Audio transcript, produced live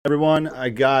Everyone, I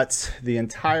got the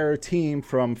entire team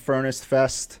from Furnace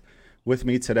Fest with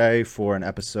me today for an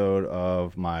episode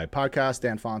of my podcast,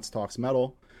 Dan Fonts Talks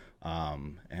Metal.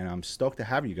 And I'm stoked to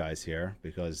have you guys here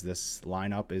because this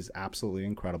lineup is absolutely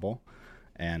incredible.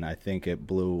 And I think it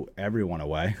blew everyone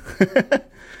away.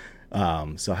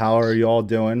 So how are you all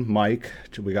doing? Mike,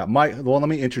 we got Mike. Well, let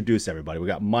me introduce everybody. We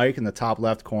got Mike in the top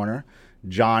left corner,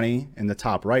 Johnny in the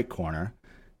top right corner,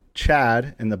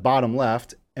 Chad in the bottom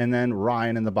left, and then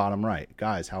Ryan in the bottom right.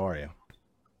 Guys, how are you?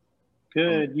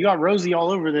 Good. You got Rosie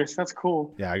all over this. That's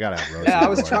cool. Yeah, I gotta have Rosie. Yeah,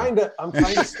 I'm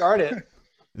trying to start it.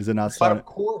 Is it not But starting? of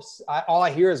course, all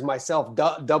I hear is myself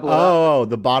double up. Oh,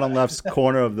 the bottom left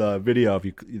corner of the video. If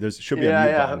you there should be a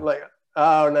mute Yeah. button. I'm like,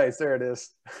 oh, nice. There it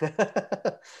is.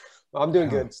 Well, I'm doing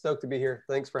good. Stoked to be here.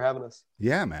 Thanks for having us.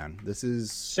 Yeah, man. This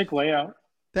is Sick layout.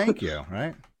 thank you.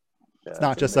 Right? Yeah, It's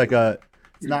not just like it's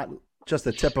not just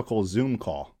a typical Zoom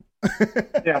call.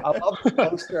 Yeah. I love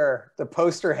the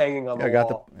poster hanging on the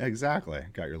wall. Exactly.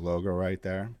 Got your logo right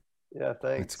there. Yeah,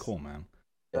 thanks. It's cool, man.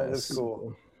 That is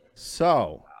cool.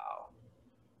 So,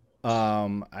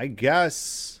 I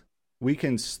guess we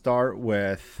can start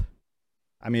with.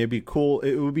 I mean, it'd be cool.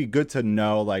 It would be good to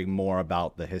know like more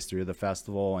about the history of the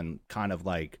festival and kind of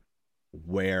like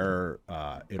where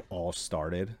it all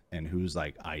started and whose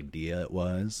like idea it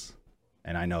was.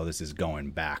 And I know this is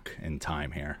going back in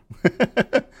time here,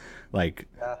 like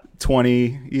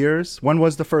 20 years. When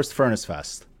was the first Furnace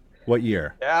Fest? What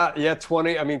year? Yeah,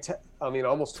 20. I mean,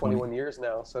 almost 21 years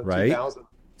now. So right? 2000.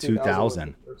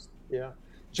 2000. Yeah.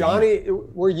 Johnny,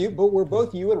 were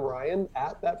both you and Ryan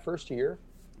at that first year?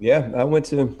 Yeah, I went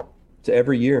to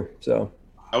every year. So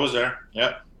I was there.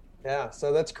 Yeah. Yeah,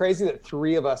 so that's crazy that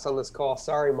three of us on this call.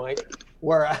 Sorry, Mike.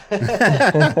 Were I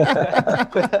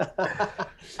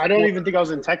don't even think I was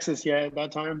in Texas yet at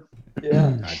that time.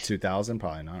 Yeah. 2000,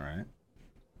 probably not, right?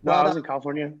 No, I was in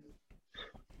California.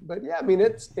 But yeah, I mean,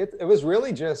 it was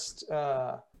really just.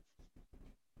 I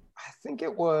think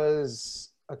it was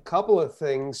a couple of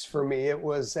things for me. It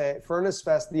was at Furnace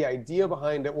Fest. The idea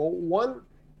behind it. Well, one,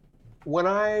 when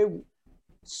I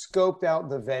scoped out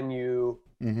the venue.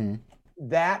 Mm-hmm.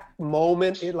 That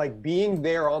moment, it like being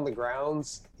there on the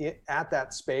grounds at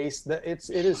that space, that it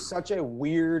is such a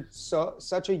weird,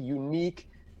 such a unique,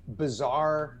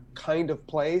 bizarre kind of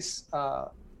place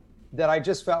that I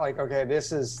just felt like, okay,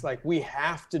 this is like, we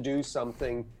have to do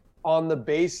something on the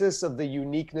basis of the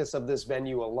uniqueness of this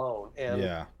venue alone. And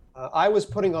Yeah. I was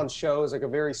putting on shows, like a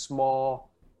very small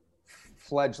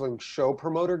fledgling show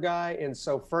promoter guy. And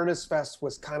so Furnace Fest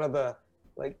was kind of the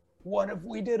like, what if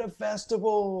we did a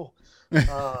festival?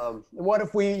 What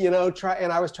if we, try?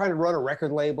 And I was trying to run a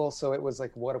record label, so it was like,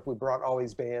 what if we brought all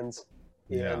these bands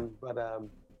in? Yeah.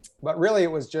 But really,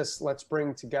 it was just let's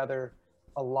bring together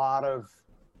a lot of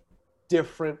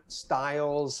different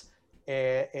styles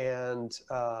and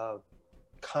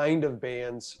kind of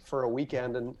bands for a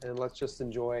weekend, and let's just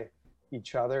enjoy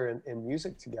each other and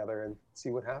music together and see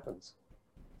what happens.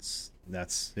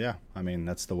 That's I mean,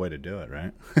 that's the way to do it,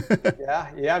 right?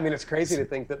 Yeah. I mean, it's crazy to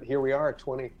think that here we are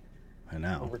 20. I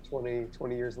know. Over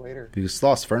 20 years later. Because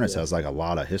Lost Furnace has like a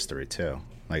lot of history too.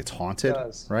 Like it's haunted,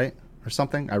 right? Or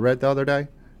something I read the other day.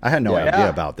 I had no idea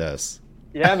about this.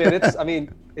 Yeah, I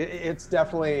mean, it's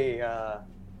definitely,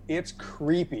 it's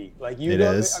creepy. Like It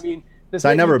is. I mean, So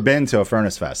I never been to a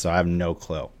Furnace Fest, so I have no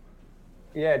clue.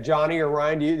 Yeah, Johnny or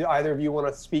Ryan, do either of you want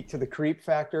to speak to the creep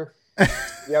factor? Do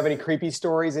you have any creepy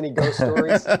stories, any ghost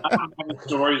stories? I don't have any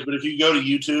stories, but if you go to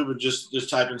YouTube and just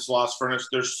type in Sloss Furnace,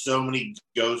 there's so many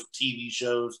ghost TV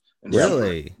shows and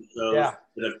Really? shows Yeah.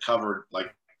 that have covered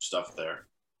like stuff there.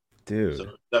 Dude. So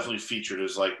it's definitely featured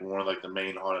as like one of like the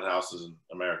main haunted houses in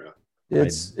America.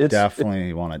 it's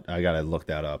Definitely want to. I gotta look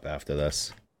that up after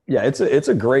this. yeah, it's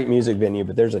a great music venue,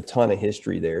 but there's a ton of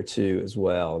history there too as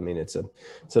well. I mean, it's an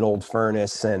old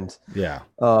furnace and Yeah.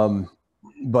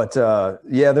 But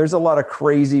there's a lot of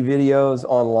crazy videos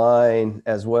online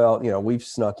as well. We've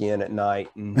snuck in at night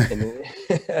and as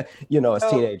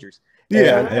teenagers.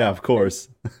 Yeah, of course.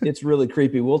 It's really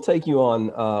creepy. We'll take you on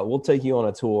a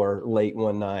tour late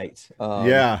one night.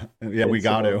 We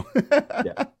got to.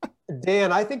 Yeah.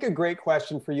 Dan, I think a great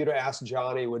question for you to ask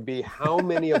Johnny would be how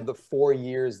many of the 4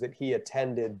 years that he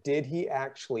attended did he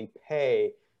actually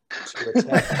pay to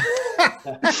attend?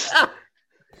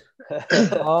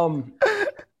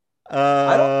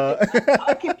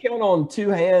 I can count on two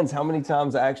hands how many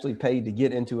times I actually paid to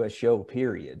get into a show,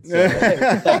 period.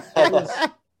 So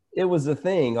it was a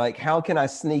thing. Like, how can I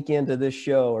sneak into this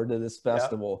show or to this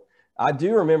festival? Yeah. I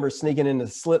do remember sneaking into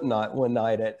Slipknot one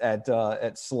night at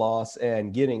Sloss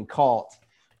and getting caught,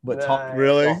 but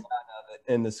really?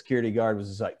 And the security guard was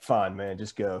just like, "Fine, man,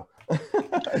 just go."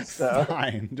 So,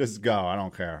 Fine, just go. I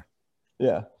don't care.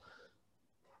 yeah.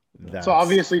 That's So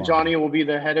obviously fun. Johnny will be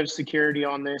the head of security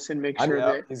on this and make sure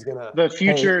that He's gonna. the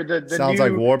future, the Sounds new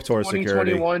like Warped Tour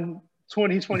security.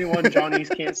 2021 Johnnies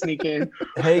can't sneak in.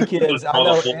 Hey kids, I All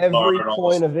the know full every bar and all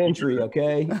point the of entry,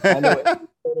 okay? I know every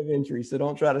point of entry, so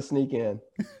don't try to sneak in.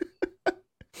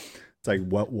 It's like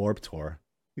what Warped Tour?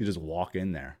 You just walk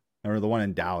in there. Remember the one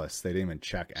in Dallas? They didn't even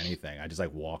check anything. I just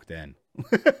like walked in.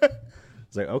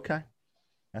 It's like, okay,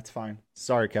 that's fine.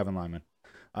 Sorry, Kevin Lyman.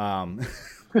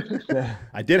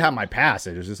 I did have my pass.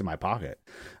 It was just in my pocket.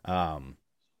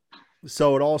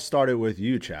 So it all started with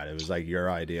you, Chad. It was like your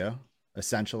idea,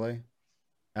 essentially,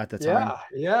 at the time.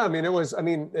 Yeah. I mean, it was. I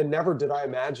mean, and never did I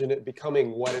imagine it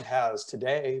becoming what it has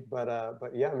today. But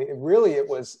yeah. I mean, it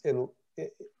was.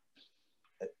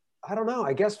 I don't know.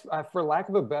 I guess for lack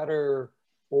of a better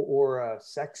or a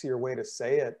sexier way to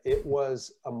say it, it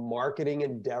was a marketing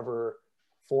endeavor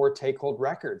for Take Hold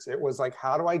Records. It was like,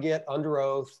 how do I get Under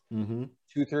Oath,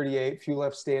 238, Few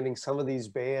Left Standing, some of these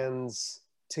bands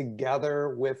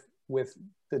together with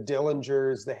the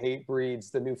Dillingers, the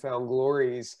Hatebreeds, the Newfound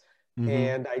Glories.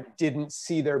 And I didn't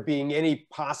see there being any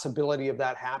possibility of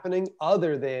that happening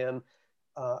other than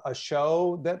a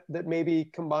show that maybe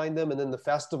combined them. And then the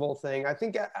festival thing. I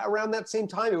think around that same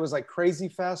time, it was like Crazy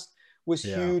Fest was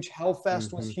huge.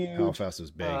 Hellfest was huge. Hellfest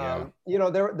was big, yeah. You know,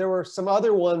 there were some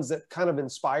other ones that kind of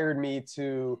inspired me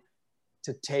to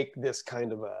take this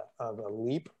kind of a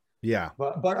leap. Yeah.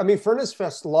 But I mean, Furnace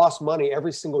Fest lost money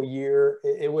every single year.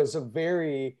 It was a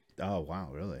very, Oh, wow,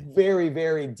 really? very,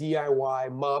 very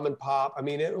DIY mom and pop. I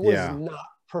mean, it was not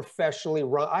professionally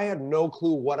run. I had no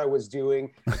clue what I was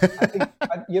doing. I think,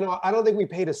 I don't think we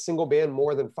paid a single band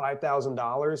more than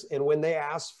 $5,000. And when they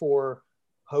asked for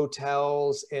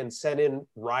hotels and sent in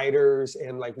riders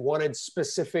and like wanted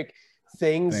specific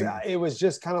things, it was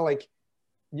just kind of like,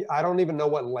 I don't even know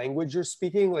what language you're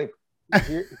speaking. Like,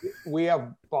 here, we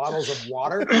have bottles of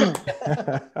water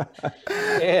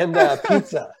and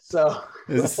pizza. So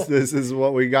this is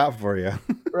what we got for you.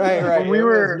 Right.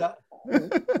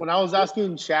 When I was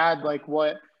asking Chad like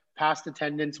what past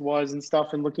attendance was and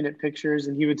stuff and looking at pictures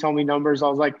and he would tell me numbers, I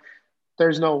was like,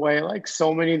 there's no way. Like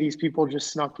so many of these people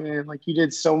just snuck in. Like you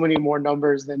did so many more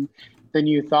numbers than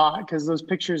you thought because those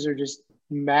pictures are just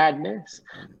madness.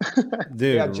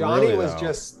 Dude, yeah, Johnny really, was though.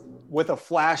 just with a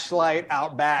flashlight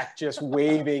out back, just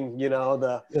waving, it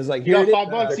was like, You got here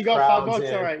 $5. You got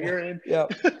 $5. All right, you're in.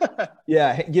 Yep.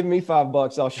 Yeah, give me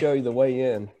 $5. I'll show you the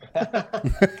way in.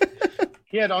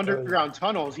 He had underground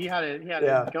tunnels. He had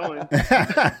it going.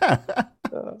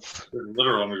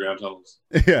 Literal underground tunnels.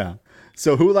 Yeah.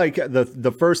 So who like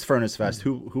the first Furnace Fest?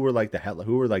 Who were like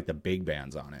who were like the big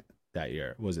bands on it that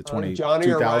year? Was it Johnny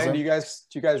 2000? or Ryan? Do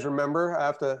you guys remember?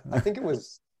 I think it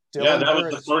was. Yeah, that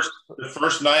was the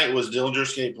first night was Dillinger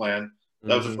Escape Plan.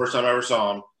 That was the first time I ever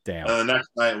saw him. Damn. And the next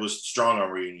night was Strong Arm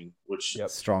Reunion, which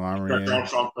Strong Arm Reunion.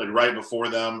 Strong played right before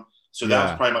them. So that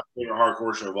was probably my favorite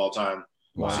hardcore show of all time.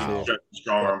 Wow.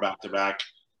 Strong Arm back to back.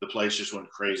 The place just went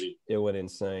crazy. It went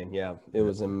insane. Yeah, it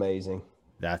was amazing.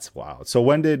 That's wild. So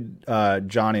when did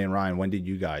Johnny and Ryan? When did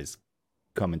you guys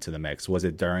come into the mix? Was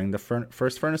it during the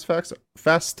first Furnace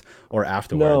Fest or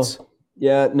afterwards? No.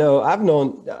 Yeah, no. I've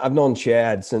known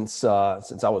Chad since I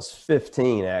was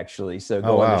 15, actually. So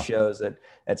going to shows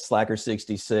at Slacker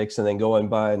 66, and then going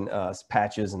buying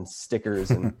patches and stickers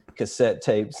and cassette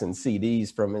tapes and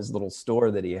CDs from his little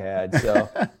store that he had. So.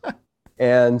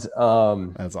 And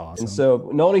that's awesome. And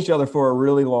so known each other for a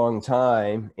really long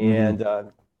time, and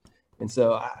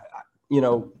so I,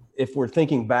 if we're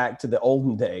thinking back to the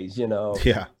olden days,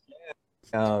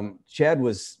 Chad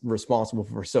was responsible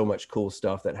for so much cool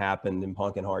stuff that happened in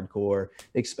punk and hardcore,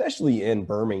 especially in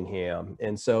Birmingham.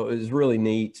 And so it was really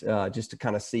neat just to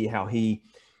kind of see how he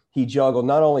juggled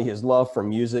not only his love for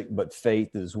music, but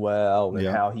faith as well, and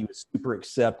how he was super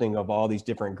accepting of all these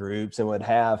different groups and would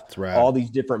have all these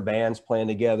different bands playing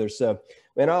together. So,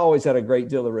 man, I always had a great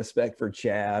deal of respect for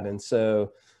Chad. And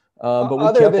so, but we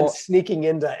other than sneaking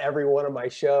into every one of my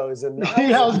shows, and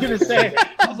I was gonna say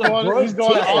he's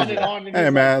going on and on. Hey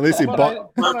man, at least he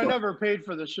bought. I never paid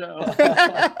for the show.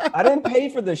 I didn't pay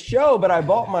for the show, but I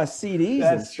bought my CDs.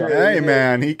 That's true. Hey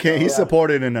man, he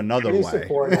supported in another way.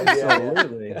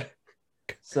 Absolutely.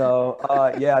 So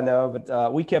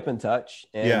but we kept in touch,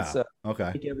 and so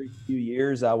I think every few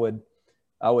years I would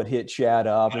hit Chad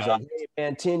up. He's like, "Hey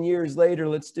man, 10 years later,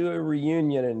 let's do a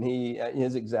reunion." And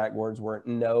his exact words were,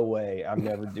 "No way, I'm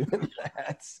never doing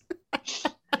that."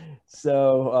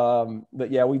 So,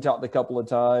 but yeah, we talked a couple of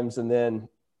times, and then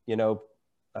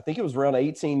I think it was around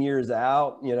 18 years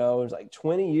out. You know, it was like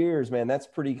 20 years, man. That's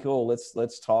pretty cool.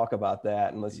 Let's talk about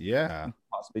that and let's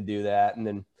possibly do that. And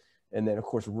then of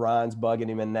course Ryan's bugging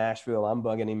him in Nashville. I'm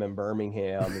bugging him in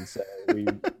Birmingham. And so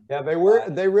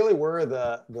they really were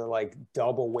the like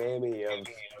double whammy of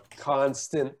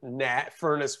constant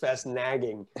Furnace Fest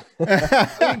nagging.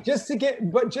 just to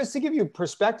give you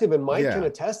perspective, and Mike can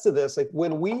attest to this, like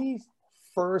when we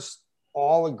first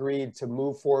all agreed to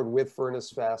move forward with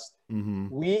Furnace Fest,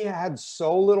 we had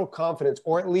so little confidence,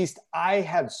 or at least I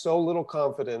had so little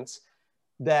confidence,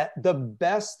 that the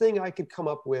best thing I could come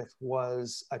up with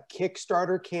was a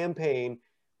Kickstarter campaign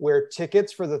where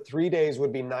tickets for the 3 days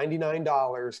would be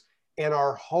 $99. And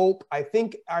our hope,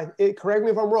 correct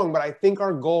me if I'm wrong, but I think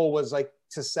our goal was like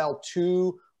to sell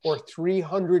 200 or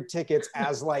 300 tickets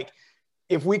as like,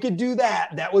 if we could do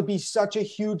that, that would be such a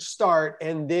huge start.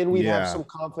 And then we'd have some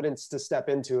confidence to step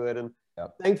into it. And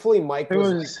thankfully Mike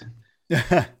was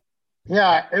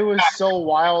yeah, it was so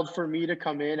wild for me to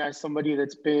come in as somebody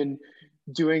that's been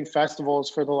doing festivals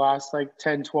for the last like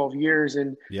 10, 12 years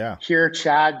and hear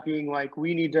Chad being like,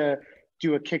 we need to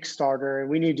do a Kickstarter and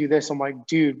we need to do this. I'm like,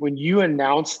 dude, when you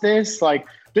announced this, like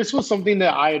this was something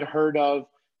that I had heard of,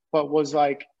 but was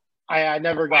like, I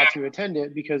never got to attend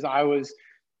it because I was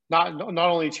not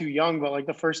only too young, but like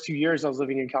the first 2 years I was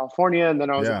living in California and then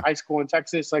I was in high school in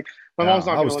Texas. Like my mom's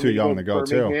not. I was too young to go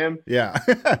too. Yeah.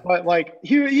 But like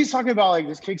he's talking about like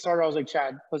this Kickstarter. I was like,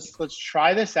 Chad, let's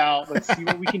try this out. Let's see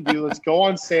what we can do. Let's go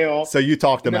on sale. So you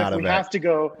talked him out of it. We have to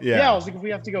go. Yeah. I was like, if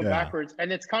we have to go backwards,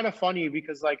 and it's kind of funny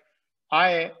because like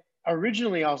I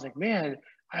was like, man,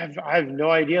 I have no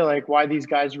idea like why these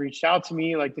guys reached out to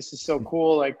me. Like this is so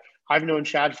cool. Like I've known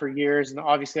Chad for years, and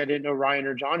obviously I didn't know Ryan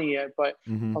or Johnny yet, but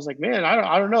I was like, man,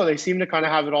 I don't know. They seem to kind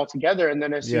of have it all together. And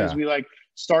then as soon as we like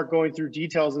start going through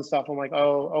details and stuff, I'm like,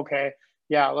 oh, okay.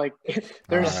 Yeah. Like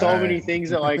there's so many things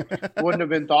that like wouldn't have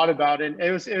been thought about. And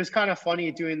it was kind of funny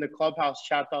doing the Clubhouse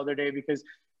chat the other day because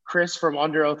Chris from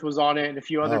Under Oath was on it and a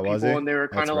few other people, and they were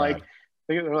kind of like,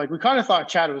 they were like, we kind of thought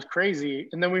Chad was crazy.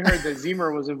 And then we heard that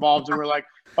Zemer was involved and we're like,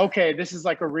 okay, this is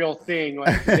like a real thing.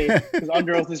 Like because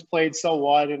Under Oath has played So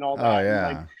What and all that. Oh, yeah.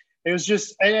 And like, it was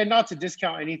just, and not to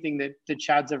discount anything that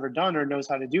Chad's ever done or knows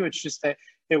how to do. It's just that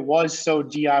it was so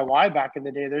DIY back in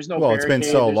the day. There's no, it's been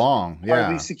so long.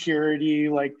 Hardly security.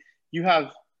 Like you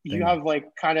have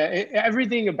like kind of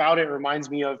everything about it reminds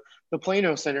me of the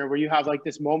Plano Center, where you have like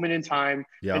this moment in time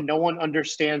and no one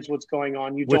understands what's going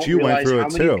on. You don't realize how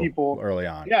many people early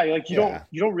on. Yeah, like you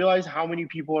don't realize how many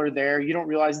people are there. You don't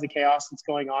realize the chaos that's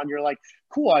going on. You're like,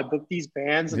 cool, I booked these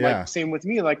bands, and like same with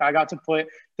me. Like I got to put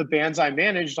the bands I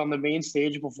managed on the main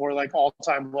stage before like All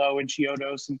Time Low and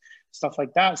Chiodos and stuff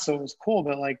like that. So it was cool,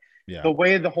 but like the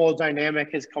way the whole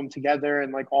dynamic has come together,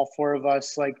 and like all four of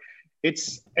us, like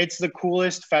it's the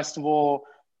coolest festival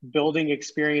building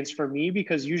experience for me,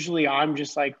 because usually I'm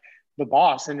just like the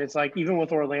boss, and it's like even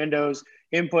with Orlando's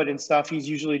input and stuff, he's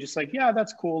usually just like, yeah,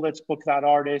 that's cool, let's book that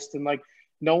artist, and like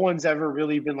no one's ever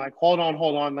really been like, hold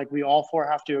on, like we all four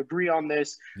have to agree on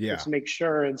this, let's make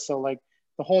sure. And so like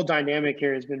the whole dynamic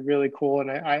here has been really cool, and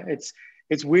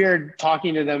it's weird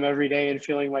talking to them every day and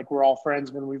feeling like we're all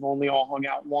friends when we've only all hung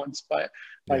out once, but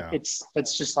like it's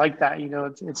just like that, you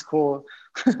know. It's cool.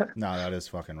 No, that is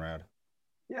fucking rad.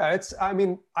 Yeah,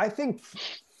 I think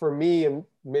for me, and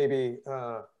maybe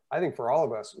I think for all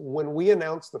of us, when we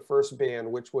announced the first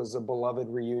band, which was a Beloved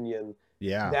Reunion,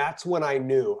 that's when I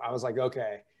knew. I was like,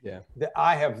 okay, that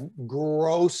I have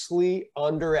grossly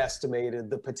underestimated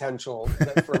the potential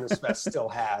that Furnace Fest still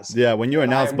has. Yeah, when you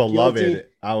announced Beloved,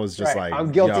 I was just like,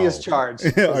 I'm guilty as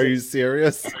charged. Are you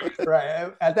serious?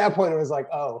 Right. At that point, it was like,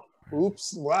 oh,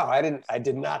 oops, wow, I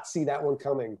did not see that one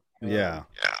coming. Yeah.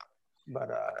 But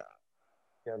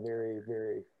very,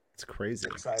 very. It's crazy.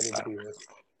 Excited to be here.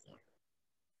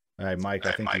 All right, Mike,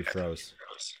 I think you froze.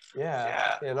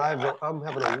 Yeah, and I'm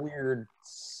having a weird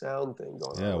sound thing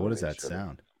going on. Yeah, what is that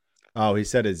sound? Oh, he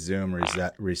said his Zoom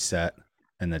reset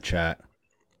in the chat.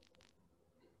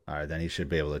 All right, then he should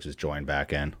be able to just join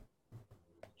back in.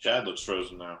 Chad looks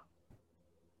frozen now.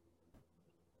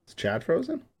 Is Chad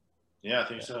frozen? Yeah, I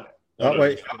think so. Oh,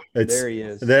 wait. There he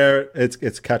is. There,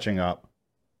 it's catching up.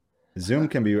 Zoom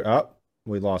can be up.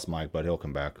 We lost Mike, but he'll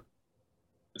come back.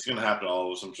 It's going to happen to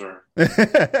all of us, I'm sure.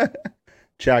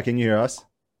 Chad, can you hear us?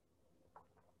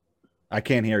 I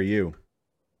can't hear you.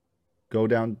 Go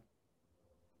down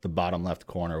the bottom left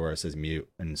corner where it says mute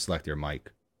and select your mic.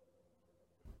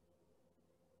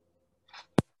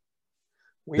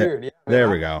 Weird.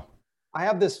 There we go. I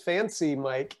have this fancy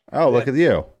mic. Oh, look at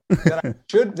you.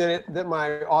 that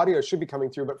my audio should be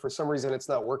coming through, but for some reason it's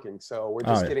not working. So we're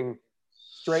just getting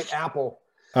straight Apple.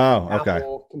 Oh, okay.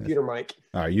 Apple computer mic,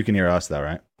 All right, you can hear us though,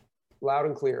 right? loud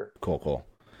and clear. Cool.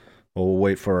 Well, we'll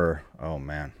wait for. Oh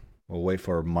man, we'll wait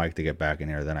for Mike to get back in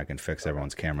here. Then I can fix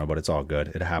everyone's camera. But it's all good.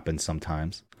 It happens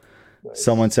sometimes. Nice.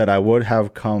 Someone said I would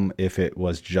have come if it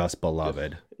was just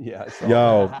Beloved. Yeah. I saw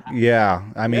Yo, that. yeah.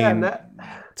 I mean, Yeah, and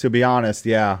to be honest,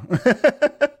 yeah.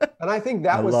 And I think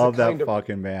that I was love the that kind of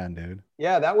fucking band, dude.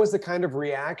 yeah, that was the kind of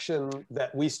reaction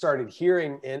that we started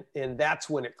hearing, and that's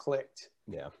when it clicked.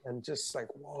 Yeah. And just like,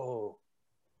 whoa,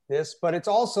 this. But it's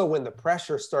also when the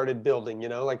pressure started building.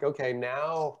 Like, okay,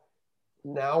 now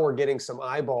we're getting some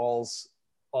eyeballs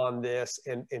on this,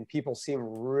 and people seem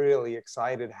really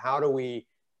excited. How do we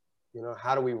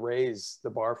raise the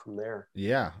bar from there?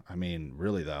 Yeah, I mean,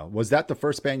 really though, was that the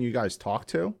first band you guys talked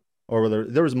to, or were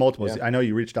there was multiple? Yeah. I know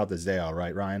you reached out to Zao,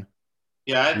 right, Ryan?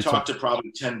 Yeah, I had You talked to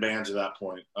probably 10 bands at that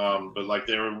point. But like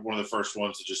they were one of the first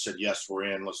ones that just said, yes, we're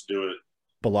in, let's do it.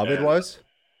 Beloved And- was.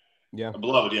 Yeah.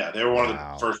 Beloved, yeah. They were one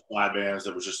Wow. of the first fly bands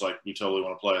that was just like, we totally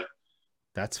want to play.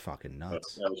 That's fucking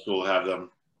nuts. That was cool to have them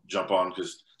jump on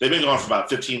because they've been going for about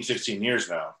 15, 16 years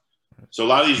now. So a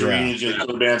lot of these Yeah. reunions,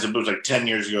 other bands, it was like 10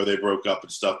 years ago they broke up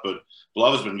and stuff, but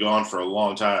Beloved's been gone for a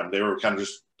long time. They were kind of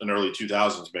just an early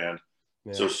 2000s band.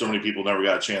 Yeah. So many people never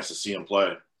got a chance to see them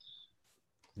play.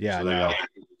 Yeah, So they no, got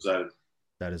excited.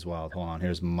 that is wild. Hold on,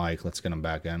 here's Mike. Let's get him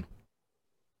back in.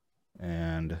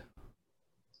 And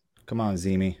come on,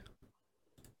 Zemi.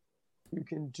 You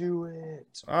can do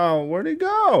it. Oh, where'd he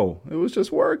go? It was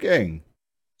just working.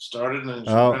 Started and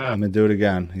Oh, I'm gonna do it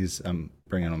again. I'm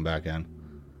bringing him back in.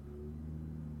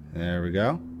 There we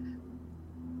go.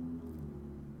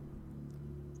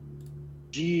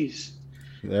 Jeez.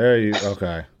 There you.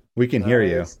 Okay, we can hear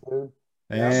you. Nice, dude.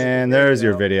 And there's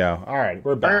your video. All right,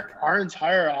 we're back. Our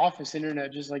entire office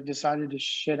internet just like decided to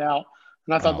shit out.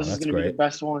 And I thought Oh, this was that's going to be great. the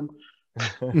best one.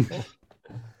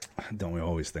 Don't we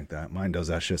always think that? Mine does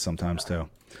that shit sometimes too.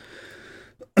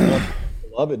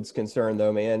 Beloved's concerned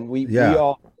though, man. We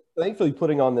all thankfully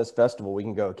putting on this festival, we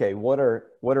can go, okay, what are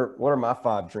my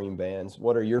 5 dream bands?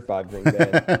 What are your 5 dream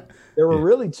bands? There were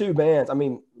really 2 bands. I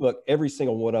mean, look, every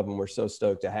single one of them we're so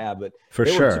stoked to have, but For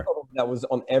there were 2 sure. of them that was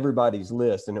on everybody's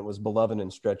list, and it was Beloved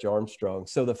and Stretch Armstrong.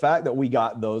 So the fact that we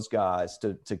got those guys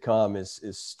to come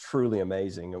is truly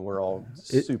amazing, and we're all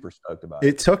super stoked about it.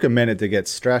 It took a minute to get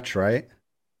Stretch, right?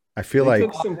 I feel They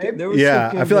like, took some- there was yeah,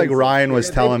 some I feel like convincing. Ryan was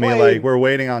They telling me played- like we're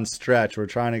waiting on Stretch. We're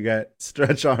trying to get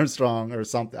Stretch Armstrong or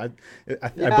something. I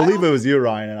Yeah. believe it was you,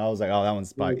 Ryan, and I was like, oh, that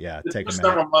one's take a There's minute.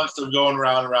 several months of going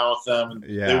around and around with them, and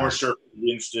Yeah. they weren't sure if they'd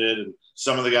be interested. And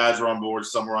some of the guys were on board,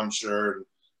 some were unsure. And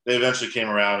they eventually came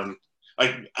around. And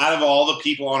like out of all the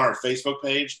people on our Facebook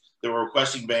page that were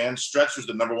requesting bands, Stretch was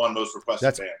the number 1 most requested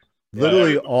That's- band.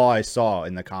 Literally Yeah. all I saw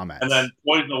in the comments. And then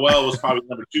Poison the Well was probably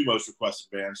number 2 most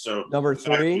requested band. So Number the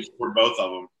fact that we 3, scored both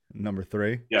of them. Number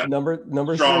 3, Yeah. number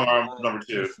Strong 3, Arm, number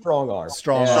 2. Strong Arm.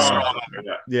 Strong Yeah. Arm.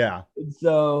 Yeah. yeah.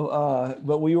 So,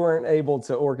 but we weren't able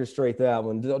to orchestrate that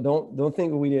one. Don't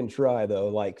think we didn't try though,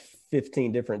 like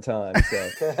 15 different times.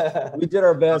 So we did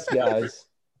our best, guys.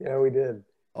 Yeah, we did.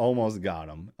 Almost got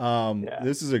him. Yeah.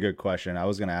 This is a good question. I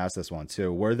was going to ask this one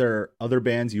too. Were there other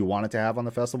bands you wanted to have on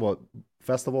the festival,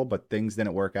 but things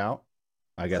didn't work out?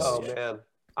 I guess. Oh man,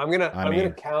 I'm gonna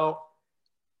mean, count.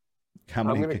 How I'm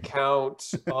many? gonna count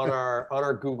on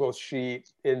our Google sheet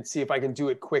and see if I can do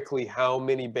it quickly. How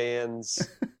many bands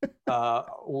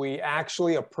we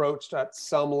actually approached at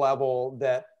some level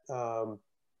that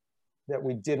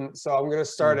we didn't. So I'm gonna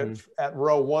start at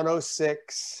row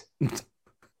 106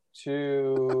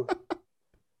 to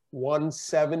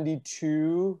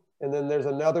 172, and then there's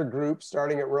another group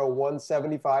starting at row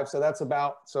 175. So that's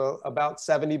about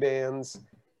 70 bands.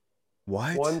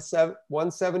 What?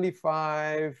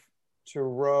 175 to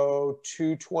row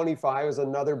 225 is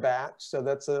another batch. So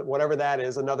that's whatever that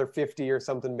is, another 50 or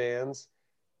something bands.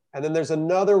 And then there's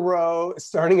another row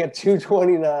starting at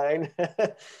 229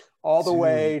 all the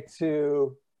way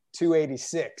to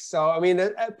 286. So, I mean,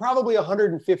 probably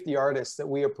 150 artists that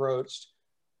we approached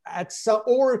at some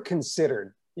or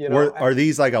considered, you know. Are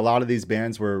these like a lot of these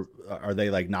bands are they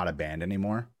like not a band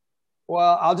anymore?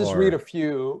 Well, I'll just Or- read a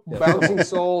few. Bouncing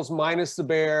Souls, Minus the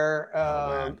Bear,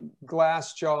 man.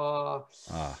 Glassjaw.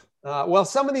 Ah, Well,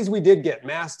 some of these we did get.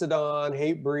 Mastodon,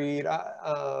 Hatebreed,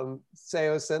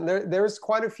 Seos, and there was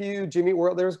quite a few, Jimmy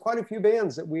World, there was quite a few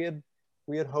bands that we had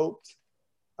hoped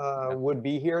would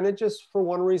be here. And it just, for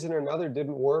one reason or another,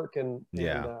 didn't work. And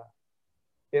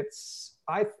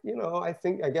I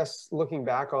guess looking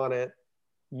back on it,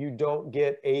 you don't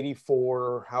get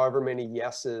 84, however many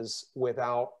yeses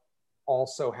without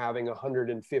also having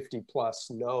 150 plus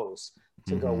no's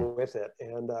to go with it.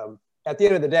 And at the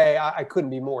end of the day, I couldn't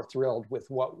be more thrilled with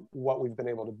what we've been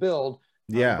able to build.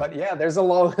 Yeah. But yeah, there's a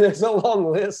long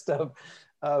list of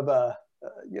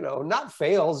not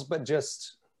fails, but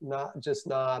just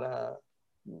not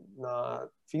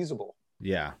feasible.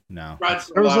 Yeah, no.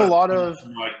 There was a lot of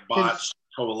like botch,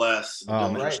 coalesce.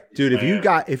 Right. Dude,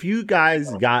 if you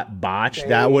guys got botched,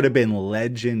 that would have been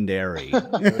legendary.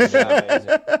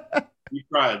 We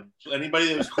tried. Anybody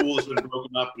that was cool that's been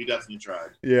broken up, we definitely tried.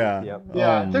 Yeah. Yep.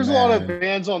 Yeah, Oh, there's a lot of man.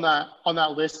 bands on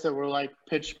that list that were like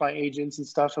pitched by agents and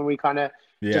stuff, and we kind of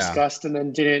Yeah. discussed and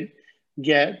then didn't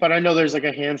get. But I know there's like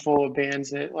a handful of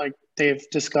bands that like they've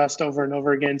discussed over and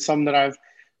over again. Some that I've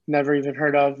never even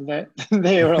heard of that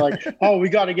they were like, oh, we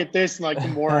got to get this. And like the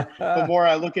more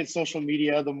I look at social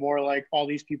media, the more like all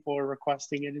these people are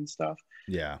requesting it and stuff.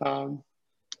 Yeah.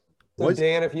 So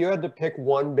Dan, if you had to pick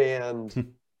one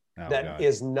band Oh, that God.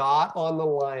 is not on the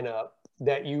lineup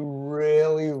that you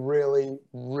really, really,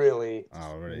 really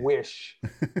Oh, really? wish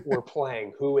were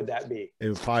playing, who would that be? It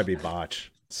would probably be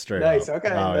Botch. Straight Nice. up.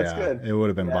 Okay, Oh, that's yeah. good. It would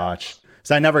have been Yeah. Botch.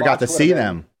 So I never got to Botch see would've been-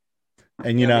 them.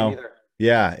 And Yeah, me know, neither.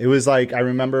 yeah, it was like I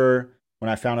remember when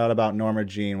I found out about Norma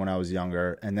Jean when I was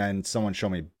younger, and then someone showed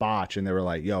me Botch, and they were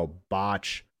like, "Yo,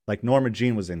 Botch!" Like Norma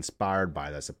Jean was inspired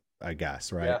by this, I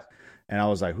guess, right? Yeah. And I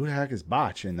was like, "Who the heck is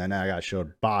Botch?" And then I got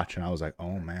showed Botch, and I was like,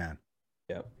 "Oh man,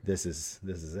 Yeah. this is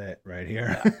it right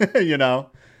here," you know.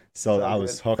 So So I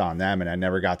was good. hooked on them, and I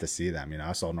never got to see them. You know,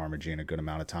 I saw Norma Jean a good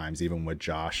amount of times, even with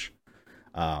Josh.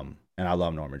 And I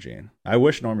love Norma Jean. I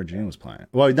wish Norma Jean was playing.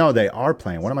 Well, no, they are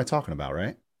playing. What am I talking about,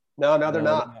 right? No, they're No,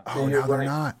 not. Oh, You're no, they're right.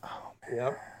 not. Oh,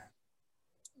 Yep.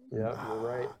 Yep, you're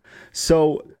right.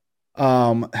 So,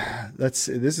 this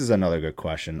is another good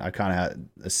question. I kind of had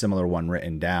a similar one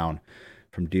written down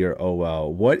from Dear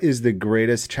OL. What is the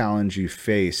greatest challenge you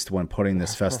faced when putting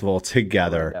this festival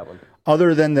together, That one.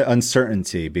 other than the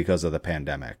uncertainty because of the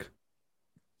pandemic?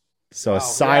 So Wow,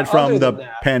 aside yeah, from other the than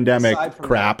that, pandemic aside from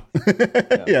crap,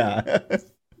 yeah.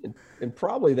 And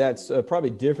probably that's probably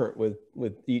different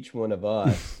with each one of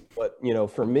us. But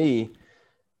for me,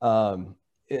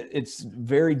 it's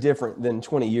very different than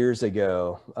 20 years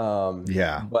ago.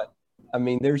 Yeah. But I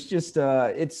mean, there's just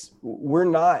we're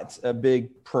not a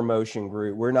big promotion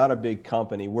group. We're not a big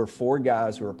company. We're four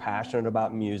guys who are passionate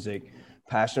about music,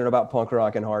 passionate about punk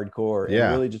rock and hardcore, and Yeah.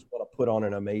 really just want to put on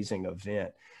an amazing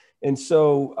event. And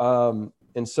so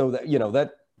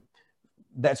that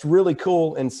that's really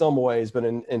cool in some ways, but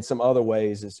in some other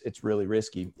ways it's really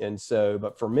risky. And so,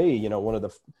 but for me, one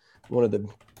of the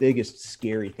biggest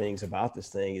scary things about this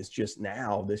thing is just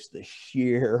now the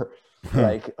sheer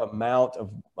like amount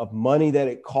of money that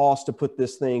it costs to put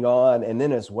this thing on. And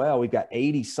then as well, we've got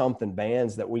 80 something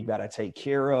bands that we've got to take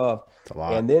care of. It's a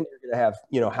lot. And then you're going to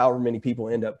have, however many people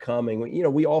end up coming.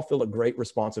 We all feel a great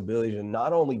responsibility to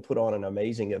not only put on an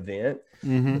amazing event,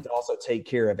 Mhm. but to also take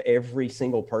care of every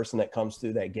single person that comes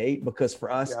through that gate. Because for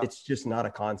us, Yeah. it's just not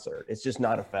a concert. It's just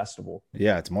not a festival.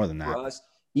 Yeah, it's more than For that. us,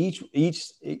 each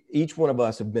one of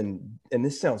us have been, and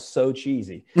this sounds so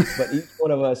cheesy, but each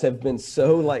one of us have been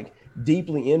so like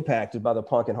deeply impacted by the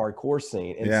punk and hardcore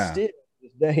scene, and Yeah. still to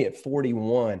this day at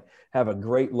 41 have a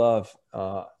great love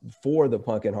for the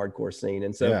punk and hardcore scene.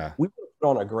 And so Yeah. we put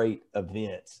on a great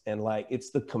event, and like it's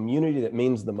the community that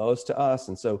means the most to us.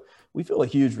 And so we feel a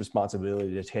huge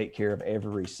responsibility to take care of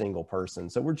every single person.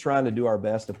 So we're trying to do our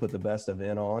best to put the best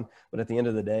event on, but at the end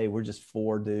of the day, we're just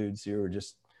four dudes who are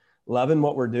just loving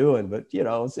what we're doing, but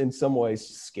it's in some ways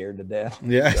scared to death.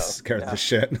 Yeah, So, scared yeah. the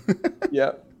shit.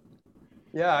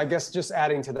 Yeah, I guess just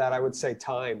adding to that, I would say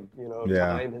time. Yeah.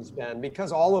 Time has been,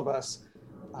 because all of us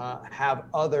have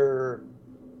other.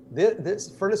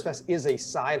 This Furnace Fest is a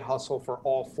side hustle for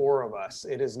all four of us.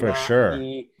 It is For not sure.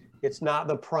 it's not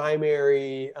the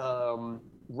primary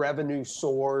revenue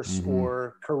source Mhm.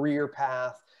 or career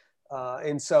path,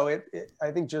 and so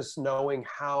I think just knowing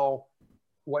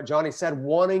what Johnny said,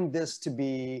 wanting this to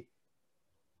be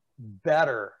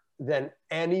better than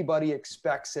anybody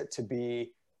expects it to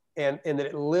be, and that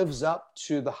it lives up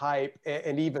to the hype,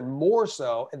 and even more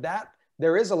so, and that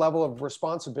there is a level of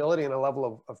responsibility and a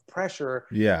level of pressure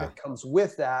Yeah. that comes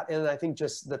with that. And I think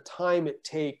just the time it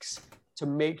takes to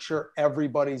make sure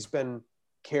everybody's been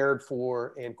cared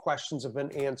for and questions have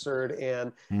been answered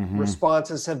and Mhm.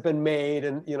 responses have been made.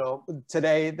 And,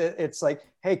 today it's like,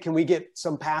 hey, can we get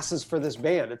some passes for this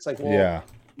band? It's like, well, Yeah.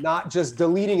 not just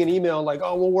deleting an email like,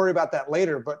 oh, we'll worry about that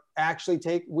later, but actually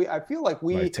I feel like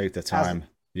we, Like take the time.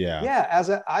 Yeah.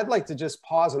 yeah, I'd like to just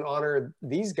pause and honor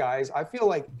these guys. I feel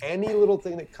like any little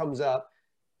thing that comes up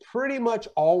pretty much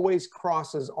always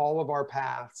crosses all of our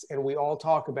paths, and we all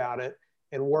talk about it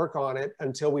and work on it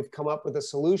until we've come up with a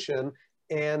solution.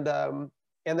 And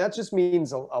and that just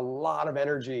means a lot of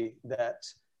energy that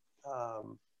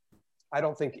I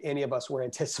don't think any of us were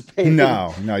anticipating.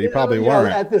 No, you probably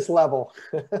weren't at this level.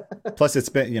 Plus, it's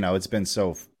been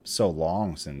so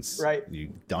long since right.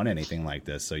 you've done anything like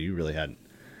this, so you really had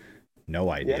no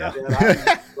idea.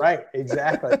 Yeah, right,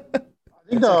 exactly. I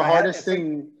think the hardest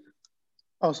thing.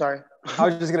 Oh, sorry. I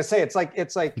was just gonna say it's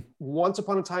like once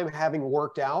upon a time having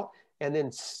worked out and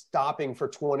then stopping for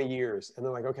 20 years, and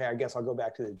then like, okay, I guess I'll go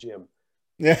back to the gym.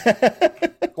 Yeah.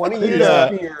 20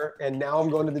 years here, and now I'm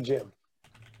going to the gym.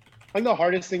 I think the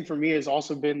hardest thing for me has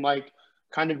also been like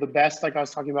kind of the best, like I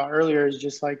was talking about earlier, is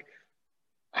just like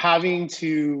having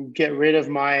to get rid of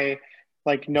my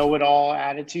like know-it-all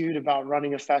attitude about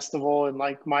running a festival and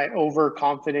like my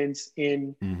overconfidence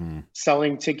in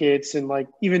selling tickets, and like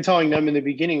even telling them in the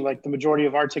beginning, like the majority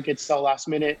of our tickets sell last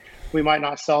minute. We might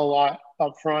not sell a lot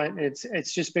up front.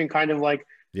 It's just been kind of like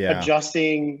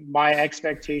adjusting my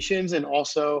expectations, and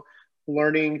also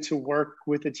learning to work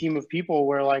with a team of people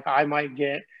where like I might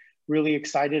get really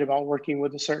excited about working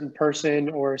with a certain person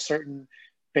or a certain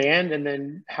band, and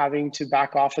then having to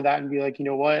back off of that and be like, you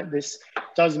know what, this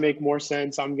does make more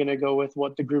sense. I'm going to go with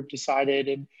what the group decided,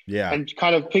 and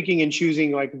kind of picking and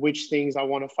choosing like which things I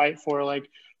want to fight for. Like,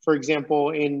 for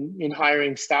example, in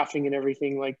hiring staffing and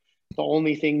everything, like the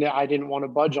only thing that I didn't want to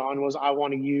budge on was I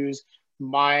want to use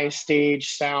my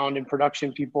stage sound and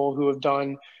production people who have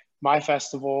done my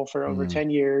festival for over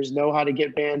 10 years, know how to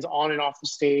get bands on and off the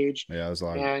stage. Yeah, it was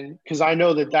like, and because I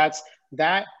know that's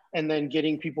that, and then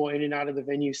getting people in and out of the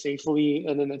venue safely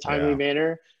and in a timely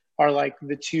manner are like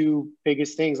the two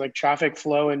biggest things, like traffic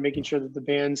flow and making sure that the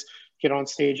bands get on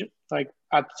stage like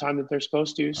at the time that they're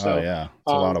supposed to. So it's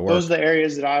a lot of work. Those are the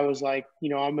areas that I was like, I'm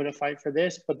going to fight for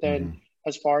this. But then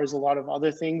as far as a lot of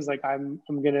other things, like I'm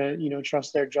going to,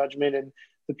 trust their judgment and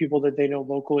the people that they know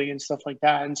locally and stuff like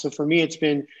that. And so for me, it's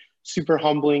been super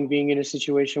humbling being in a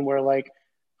situation where like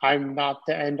I'm not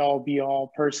the end all be all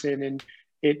person. And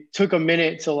it took a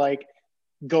minute to like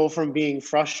go from being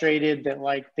frustrated that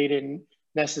like they didn't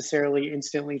necessarily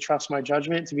instantly trust my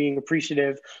judgment to being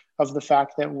appreciative of the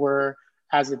fact that we're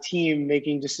as a team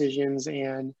making decisions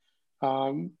and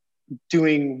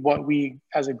doing what we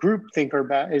as a group think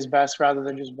is best rather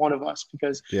than just one of us.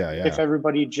 Because if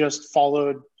everybody just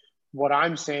followed what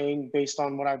I'm saying based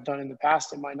on what I've done in the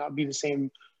past, it might not be the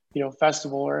same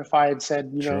festival. Or if I had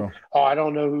said, oh, I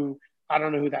don't know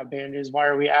who that band is, why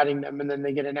are we adding them? And then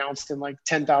they get announced and like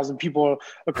 10,000 people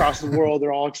across the world,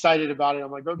 they're all excited about it.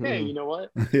 I'm like, okay, you know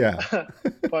what? Yeah.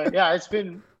 But yeah, that's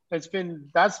been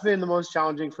the most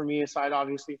challenging for me, aside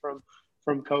obviously from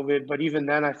COVID. But even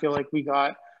then I feel like we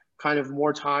got kind of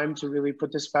more time to really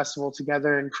put this festival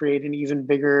together and create an even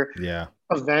bigger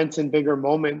event and bigger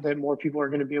moment that more people are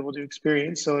going to be able to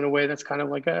experience. So in a way, that's kind of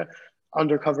like a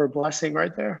undercover blessing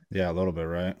right there. Yeah, a little bit,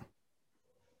 right?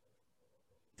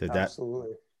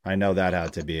 Absolutely. I know that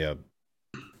had to be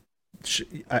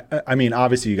I mean,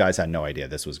 obviously you guys had no idea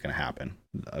this was going to happen,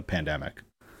 a pandemic.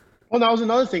 Well, that was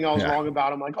another thing I was wrong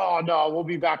about. I'm like, oh no, we'll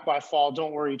be back by fall.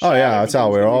 Don't worry. Chad. Oh yeah, that's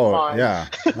how we're all. And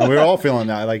we were all feeling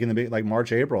that. Like in the like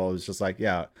March, April, it was just like,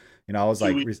 I was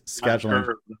like scheduling.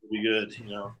 It'll be good,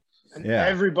 And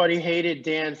everybody hated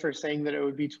Dan for saying that it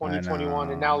would be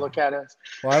 2021, and now look at us.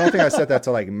 Well, I don't think I said that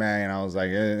to like May, and I was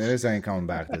like, this ain't coming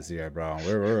back this year, bro.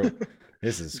 We're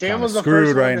this is Dan was the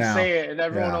first one to say it, and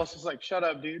everyone else was like, "Shut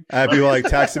up, dude." I had people like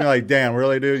texting me like, "Dan,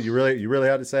 really, dude? You really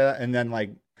had to say that?" And then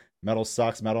like Metal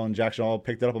Sucks, Metal Injection all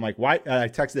picked it up. I'm like, "Why?" I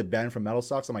texted Ben from Metal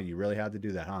Sucks. I'm like, "You really had to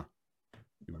do that, huh?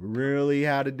 You really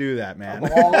had to do that, man."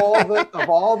 Of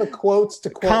all the quotes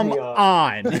to quote Come me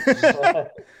on.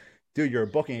 Dude, you're a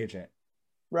booking agent.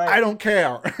 Right. I don't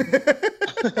care.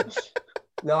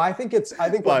 No, I think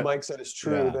what Mike said is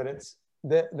true, that it's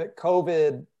that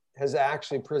COVID has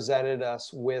actually presented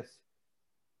us with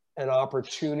an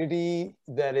opportunity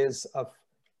that is a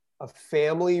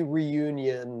family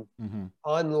reunion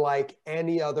unlike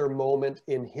any other moment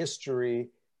in history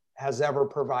has ever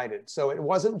provided. So it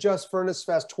wasn't just Furnace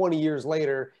Fest 20 years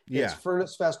later. It's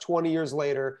Furnace Fest 20 years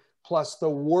later, plus the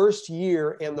worst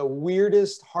year and the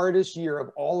weirdest, hardest year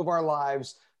of all of our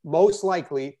lives, most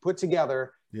likely put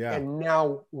together. Yeah. And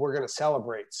now we're going to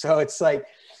celebrate. So it's like,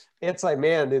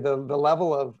 man, the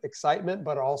level of excitement,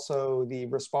 but also the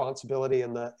responsibility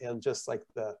and just like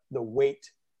the weight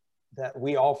that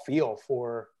we all feel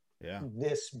for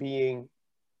this being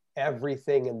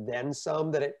everything and then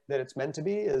some that it's meant to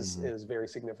be is very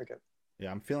significant.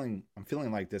 Yeah, I'm feeling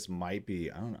like this might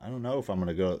be. I don't know if I'm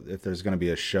gonna go, if there's gonna be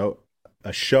a show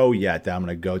yet that I'm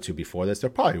gonna go to before this. There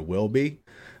probably will be.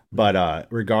 But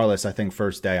regardless, I think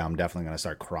first day I'm definitely gonna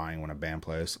start crying when a band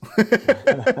plays.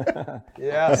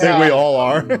 Yeah. I think we all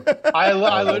are. I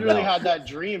literally had that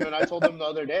dream, and I told them the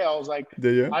other day, I was like,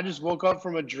 Did you? I just woke up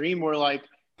from a dream where like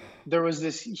there was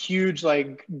this huge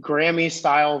like Grammy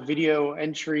style video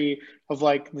entry of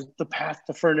like the path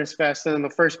to Furnace Fest, and then the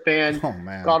first band Oh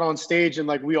man. got on stage, and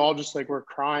like we all just like were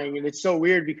crying, and it's so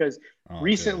weird because Oh,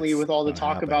 recently dude, it's with all the gonna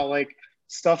talk happen. about like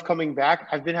stuff coming back,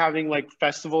 I've been having like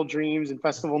festival dreams and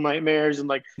festival nightmares and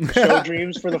like show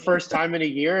dreams for the first time in a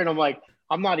year, and I'm like,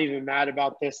 I'm not even mad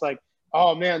about this. Like,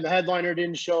 oh man, the headliner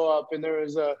didn't show up, and there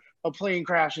was a plane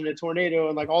crash and a tornado,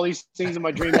 and like all these things in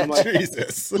my dreams. I'm like,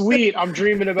 Jesus. sweet, I'm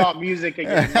dreaming about music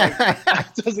again. Like,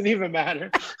 it doesn't even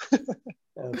matter.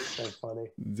 That's so funny.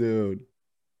 Dude.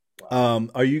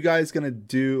 Are you guys gonna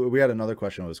do? We had another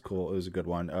question. It was cool. It was a good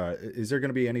one. Is there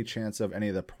gonna be any chance of any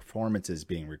of the performances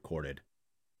being recorded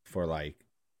for like,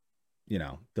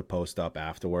 the post up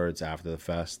afterwards after the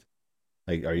fest?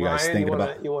 Like, are you guys Ryan, thinking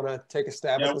about? you want to take a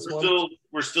stab Yeah, at this one?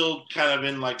 we're still kind of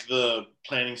in like the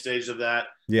planning stage of that.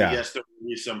 Yeah, Yes, there will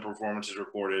be some performances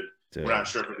recorded. dude, We're not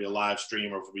sure if it'll be a live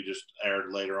stream or if it'll be just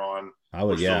aired later on. I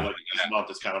would. We're still, Yeah, like, this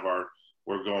month is kind of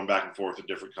we're going back and forth with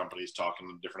different companies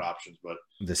talking different options, but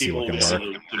to see people what will can be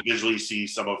work. able to visually see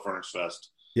some of Furnace Fest.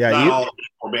 Yeah, Not all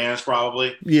or bands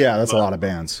probably. yeah, that's a but lot of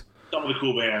bands. some of the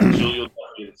cool bands. You'll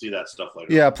definitely see that stuff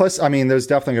later. Yeah, plus, I mean, there's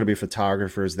definitely going to be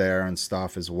photographers there and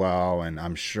stuff as well, and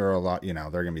I'm sure a lot. They're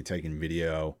going to be taking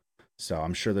video, so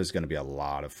I'm sure there's going to be a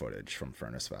lot of footage from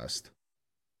Furnace Fest.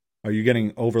 Are you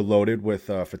getting overloaded with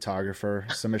photographer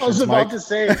I was submissions, about Mike? to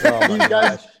say, Oh my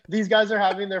gosh. these guys are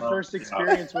having their first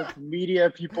experience with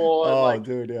media people. And Oh, like,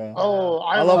 dude, yeah.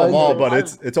 I love them all, hundreds. but I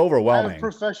it's have overwhelming,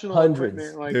 professional Hundreds.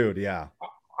 equipment. Like, dude. Yeah,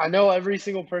 I know every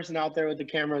single person out there with the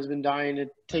camera has been dying to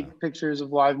take pictures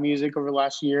of live music over the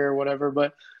last year or whatever,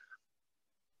 but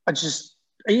I just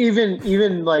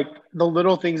even like the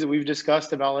little things that we've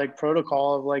discussed about like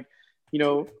protocol of like,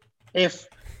 if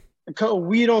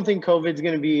we don't think COVID's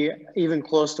going to be even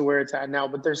close to where it's at now,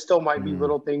 but there still might be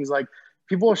little things like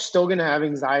people are still going to have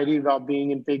anxiety about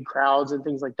being in big crowds and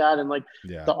things like that. And like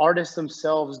yeah, the artists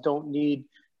themselves don't need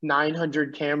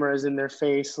 900 cameras in their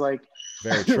face. Like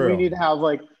very true. we need to have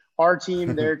like our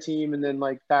team, their team, and then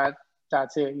like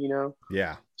that's it,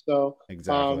 Yeah, So,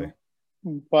 exactly.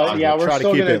 but yeah, We'll we're try to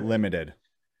still keep gonna it limited.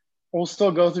 we'll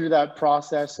still go through that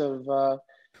process of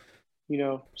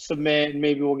submit, and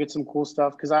maybe we'll get some cool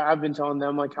stuff because I've been telling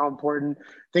them like how important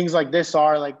things like this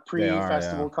are, like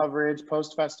pre-festival coverage,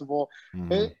 post-festival,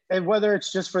 Mhm. and whether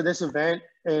it's just for this event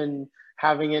and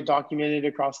having it documented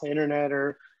across the internet,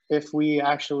 or if we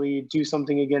actually do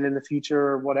something again in the future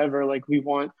or whatever, like we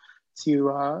want to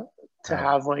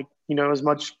have like as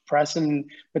much press and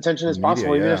attention as Media,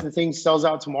 possible. Even yeah. if the thing sells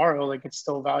out tomorrow, like it's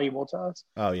still valuable to us.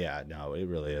 Oh yeah, no, it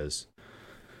really is.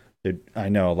 I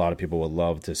know a lot of people would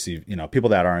love to see, people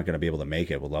that aren't going to be able to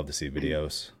make it would love to see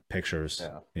videos, pictures,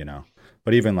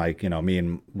 But even like, me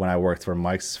and when I worked for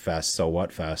Mike's Fest, So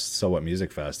What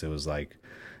Music Fest, it was like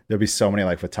there'd be so many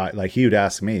like he would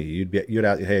ask me, you'd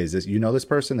ask, hey, is this this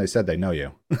person? They said they know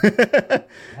you,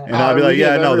 and I'd be like,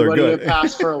 yeah, no, they're Everybody good. had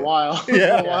passed for a while.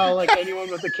 Yeah. For a while, like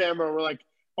anyone with a camera, we're like,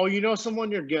 oh,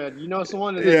 someone, you're good.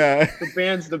 Someone. And Yeah. The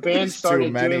bands It's started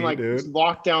too many, doing like dude.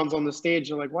 lockdowns on the stage.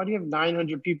 They're like, why do you have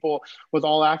 900 people with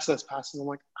all access passes? I'm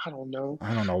like, I don't know.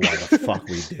 I don't know why the fuck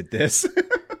we did this.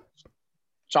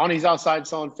 Johnny's outside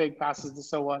selling fake passes to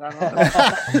So What. I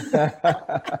don't know.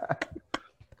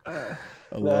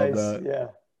 I love Nice. that.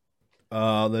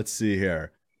 Yeah. Let's see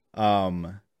here.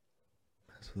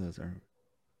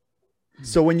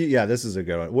 So when this is a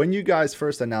good one. When you guys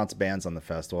first announced bands on the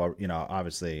festival,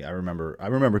 obviously I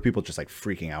remember people just like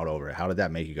freaking out over it. How did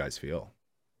that make you guys feel?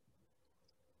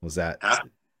 Was that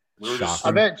We were just-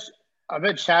 shocking? I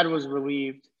bet Chad was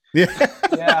relieved. Yeah,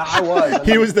 Yeah, I was.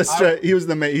 he's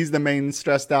the main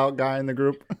stressed out guy in the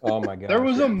group. Oh my god. There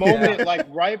was a moment like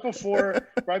right before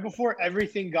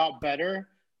everything got better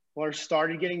or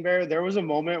started getting better. There was a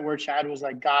moment where Chad was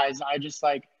like, guys,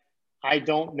 I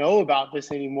don't know about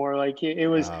this anymore. Like it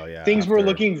was, things were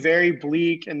looking very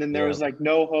bleak. And then there was like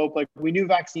no hope. Like we knew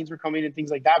vaccines were coming and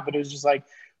things like that, but it was just like,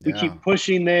 we keep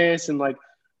pushing this, and like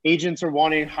agents are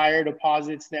wanting higher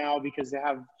deposits now because they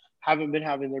haven't been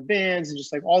having their bands, and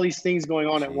just like all these things going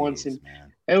on at once. And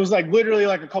it was like literally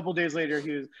like a couple days later,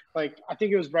 he was like, I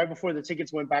think it was right before the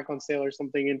tickets went back on sale or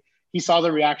something, and he saw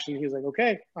the reaction. He was like,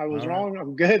 okay, I was wrong.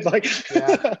 I'm good. Like,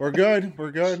 We're good.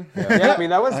 Yeah, I mean,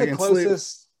 that was I the can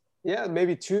closest. Yeah,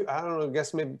 maybe I don't know, I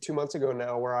guess maybe 2 months ago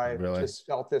now, where I just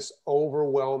felt this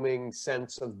overwhelming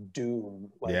sense of doom.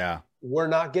 Like, we're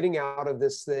not getting out of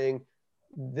this thing.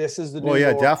 This is the new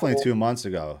normal. Definitely 2 months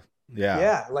ago.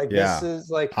 Yeah. Like Yeah. this is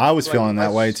like, I was like, feeling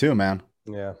that let's- way too, man.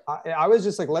 Yeah. I was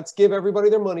just like, let's give everybody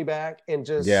their money back and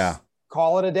just Yeah.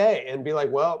 call it a day and be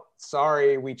like, well,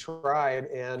 sorry, we tried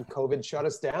and COVID shut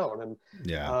us down. And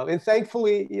Yeah. and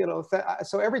thankfully, you know,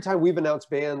 so every time we've announced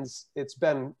bands, it's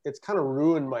kind of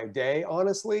ruined my day,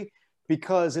 honestly,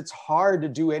 because it's hard to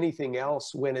do anything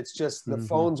else when it's just the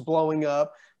phones blowing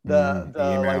up, the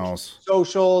like emails,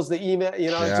 socials, the email,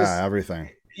 you know, yeah, just everything.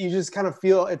 you just kind of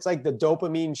feel it's like the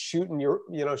dopamine shooting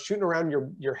around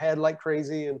your head like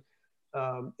crazy. And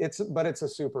it's a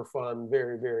super fun,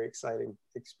 very, very exciting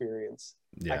experience.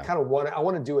 Yeah. I kind of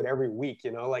want to do it every week,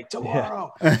 you know, like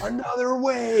tomorrow, another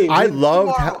wave. I and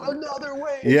loved tomorrow, how- another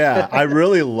wave. Yeah, I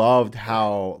really loved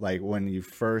how, like, when you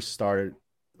first started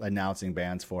announcing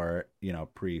bands for, you know,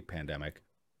 pre-pandemic,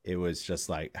 it was just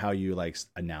like how you like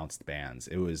announced bands.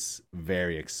 It was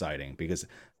very exciting because,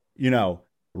 you know,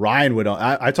 Ryan would,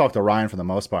 I talked to Ryan for the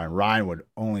most part, and Ryan would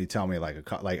only tell me like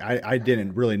I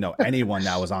didn't really know anyone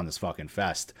that was on this fucking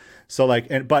fest. So like,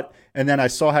 and then I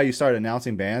saw how you started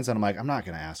announcing bands, and I'm like, I'm not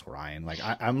going to ask Ryan. Like,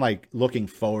 I'm like looking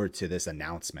forward to this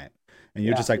announcement. And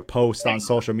you just like post on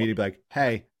social media, be like,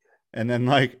 hey, and then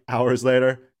like hours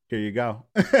later, here you go.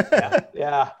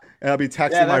 Yeah. And I'll be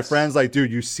texting my friends like,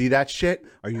 dude, you see that shit?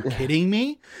 Are you kidding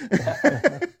me?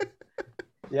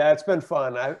 Yeah, it's been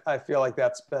fun. I feel like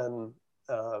that's been,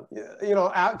 you know,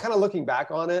 kind of looking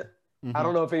back on it, I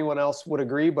don't know if anyone else would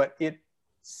agree, but it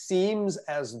seems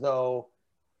as though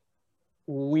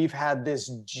we've had this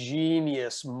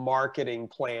genius marketing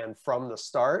plan from the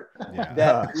start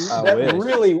that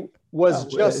really was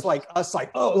just like us, like,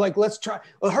 oh, like, let's try,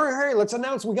 hurry, let's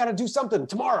announce, we got to do something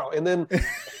tomorrow. And then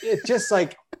it just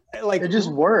like it just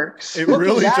works. It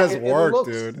really just it worked, looks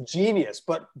dude. genius,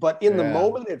 but in the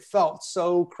moment it felt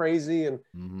so crazy and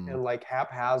like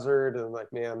haphazard and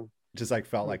like, man, just like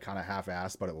felt like kind of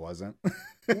half-assed, but it wasn't.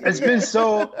 It's been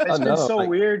so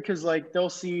weird because like they'll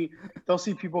see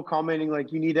people commenting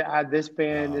like, you need to add this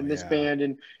band and this band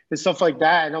and stuff like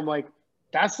that, and I'm like,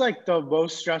 that's like the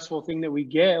most stressful thing that we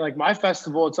get. Like my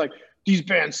festival, it's like, these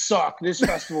bands suck, this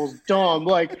festival's dumb.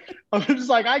 Like I'm just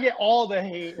like, I get all the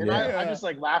hate and I just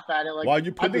like laugh at it. Like, why'd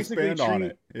you put this band on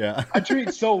it? Yeah. I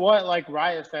treat So What like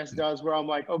Riot Fest does, where I'm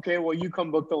like, okay, well, you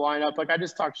come book the lineup. Like I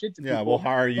just talk shit to people. Yeah, we'll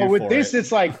hire you. But with this,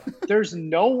 it's like there's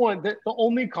no one. The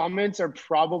only comments are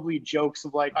probably jokes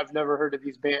of like, I've never heard of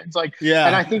these bands. Like,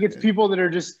 and I think it's people that are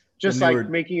just like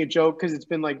making a joke because it's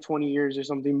been like 20 years or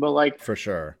something. But like, for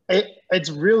sure, it's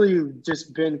really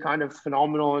just been kind of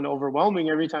phenomenal and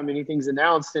overwhelming every time anything's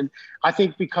announced. And I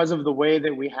think because of the way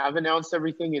that we have announced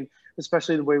everything, and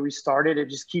especially the way we started, it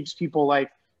just keeps people like,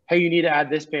 hey, you need to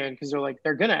add this band, because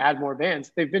they're going to add more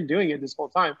bands. They've been doing it this whole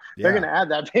time. They're going to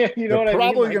add that band. You know what I mean?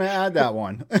 Probably Like, going to add that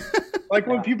one. Like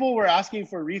when people were asking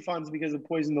for refunds because of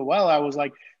Poison the Well, I was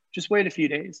like, just wait a few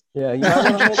days. Yeah, you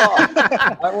might want to hold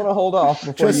off. Might want to hold off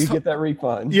before you get that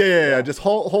refund. Yeah. Just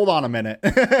hold on a minute.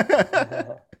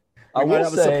 I will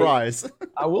have a surprise.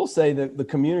 I will say that the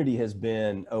community has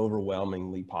been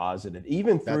overwhelmingly positive,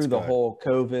 even through the whole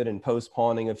COVID and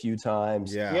postponing a few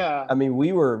times. Yeah. I mean,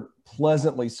 we were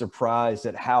pleasantly surprised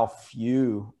at how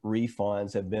few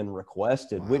refunds have been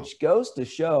requested, which goes to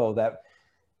show that,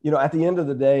 you know, at the end of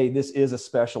the day, this is a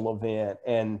special event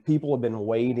and people have been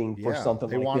waiting for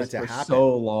something like this for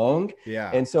so long.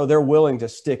 Yeah. And so they're willing to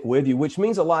stick with you, which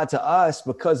means a lot to us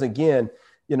because, again,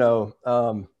 you know,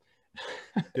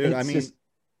 dude, I mean,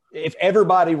 if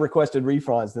everybody requested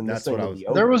refunds, then this thing would be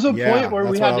over. There was a point where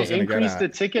we had to increase the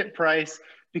ticket price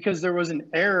because there was an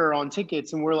error on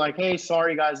tickets. And we're like, hey,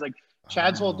 sorry, guys, like,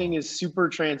 Chad's whole thing is super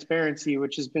transparency,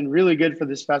 which has been really good for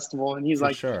this festival. And he's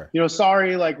like, you know,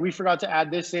 sorry, like we forgot to add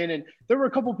this in. And there were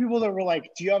a couple people that were like,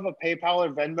 do you have a PayPal or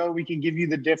Venmo? We can give you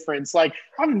the difference. Like,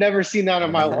 I've never seen that in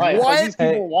my life. Like, these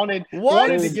people wanted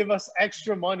to give us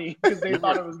extra money because they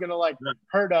thought it was going to like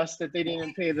hurt us that they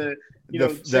didn't pay the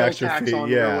sales tax on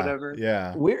it or whatever.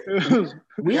 Yeah. We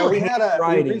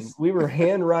were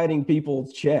handwriting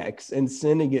people's checks and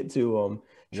sending it to them.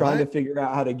 Trying to figure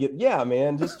out how to get,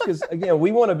 just because, again,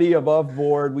 we want to be above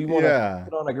board. We want to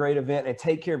put on a great event and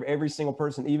take care of every single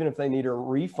person, even if they need a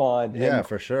refund. Yeah, and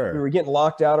for sure. We were getting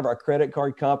locked out of our credit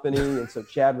card company. And so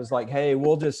Chad was like, hey,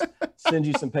 we'll just send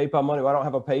you some PayPal money. Well, I don't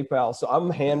have a PayPal. So I'm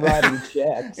handwriting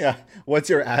checks. Yeah. What's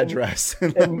your address?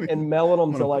 and mailing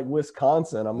them to like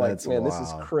Wisconsin. I'm like, man, this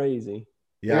is crazy.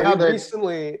 Yeah.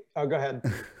 Recently, go ahead.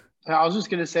 I was just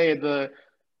going to say the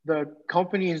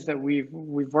companies that we've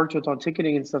worked with on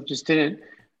ticketing and stuff just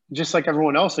like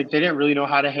everyone else, like they didn't really know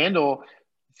how to handle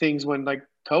things when like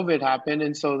COVID happened,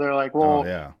 and so they're like,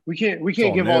 well, we can't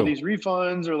give all these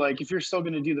refunds, or like if you're still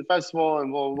going to do the festival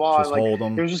and blah blah blah. Just like hold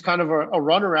them. It was just kind of a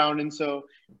runaround, and so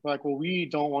we're like, well, we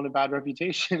don't want a bad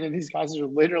reputation, and these guys are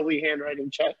literally handwriting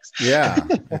checks. Yeah,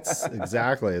 it's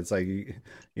exactly. It's like,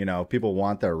 you know, people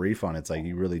want their refund. It's like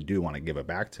you really do want to give it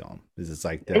back to them. It's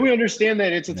like, and we understand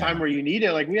that it's a time where you need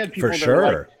it. Like we had people that were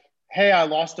like, hey, I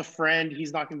lost a friend.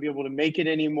 He's not going to be able to make it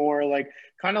anymore. Like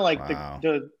kind of like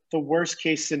the worst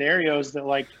case scenarios that,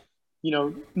 like, you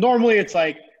know, normally it's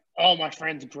like, oh, my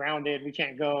friend's grounded, we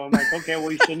can't go. I'm like, okay, well,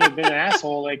 you shouldn't have been an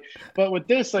asshole. Like, but with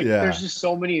this, like, there's just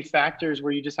so many factors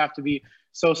where you just have to be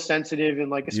so sensitive, and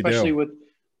like, especially with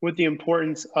the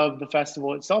importance of the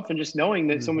festival itself, and just knowing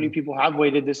that so many people have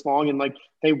waited this long and like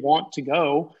they want to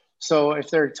go. So if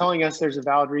they're telling us there's a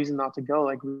valid reason not to go,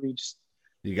 like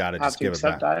you got to just give it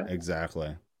back. That.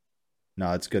 Exactly.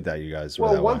 No, it's good that you guys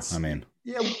were that way. I mean,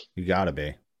 you got to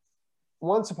be.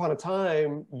 Once upon a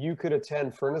time, you could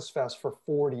attend Furnace Fest for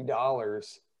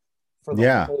 $40 for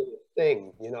the whole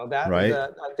thing. You know, that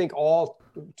I think all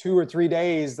 2 or 3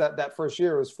 days that first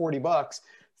year was $40,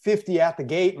 50 at the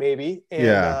gate maybe. And,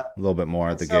 a little bit more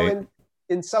at the gate.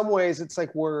 In some ways, it's like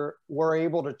we're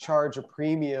able to charge a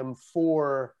premium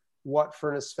for what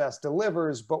Furnace Fest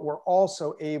delivers, but we're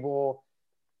also able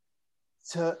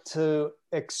to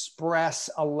express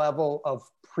a level of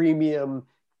premium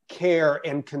care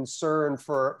and concern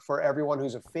for everyone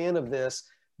who's a fan of this,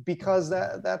 because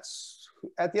that's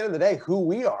at the end of the day who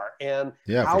we are and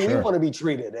how we want to be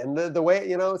treated, and the way,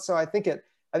 you know. So I think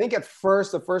at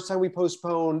first, the first time we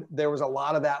postponed, there was a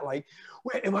lot of that, like,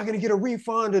 wait, am I going to get a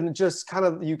refund? And it just kind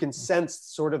of, you can sense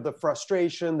sort of the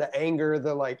frustration, the anger,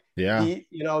 the like,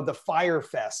 the Fire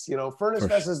Fest, you know, Furnace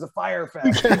Fest is the Fire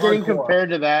Fest. Getting compared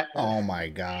to that. Oh my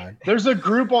God. There's a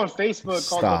group on Facebook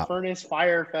called the Furnace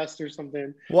Fire Fest or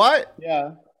something. What?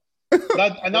 Yeah.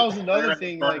 And that was another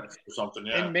thing, like,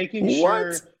 and making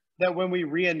sure that when we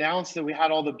re-announced that we had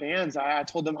all the bands, I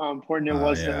told them how important it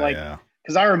was that, like,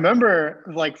 because I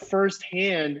remember, like,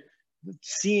 firsthand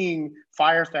seeing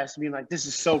Firefest and being like, this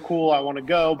is so cool, I want to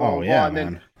go, blah, blah, blah. And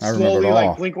then slowly,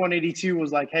 like, Blink-182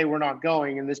 was like, hey, we're not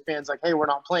going, and this band's like, hey, we're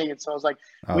not playing it. So I was like,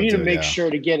 we need to make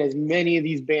sure to get as many of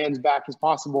these bands back as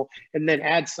possible, and then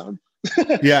add some.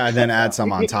 And then add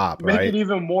some on top, right? Make it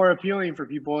even more appealing for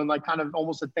people, and like kind of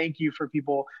almost a thank you for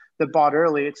people that bought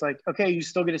early. It's like, okay, you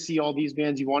still get to see all these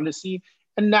bands you wanted to see,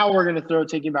 and now we're going to throw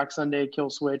Taking Back Sunday, Kill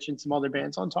Switch, and some other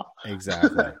bands on top.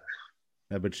 Exactly.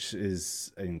 Which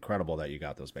is incredible that you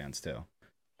got those bands too.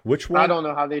 Which one? I don't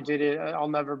know how they did it. I'll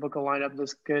never book a lineup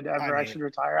this good ever. I should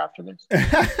retire after this.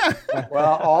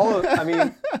 Well,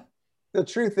 the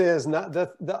truth is, not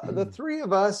the three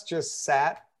of us just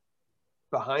sat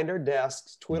behind our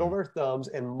desks, twiddled our thumbs,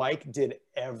 and Mike did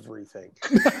everything.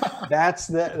 That's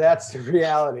the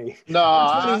reality.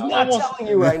 No, he's not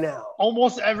telling you right now.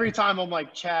 Almost every time I'm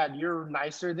like, Chad, you're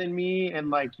nicer than me, and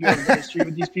like you have a history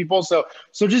with these people. So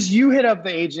just you hit up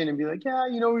the agent and be like, yeah,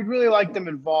 you know, we'd really like them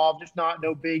involved. If not,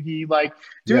 no biggie. Like,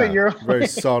 do it your way. Very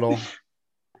subtle.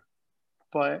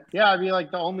 But yeah, I mean,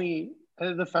 like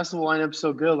the festival lineup's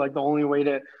so good. Like the only way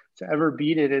to ever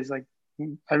beat it is like,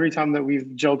 every time that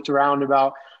we've joked around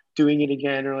about doing it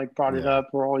again or like brought it up,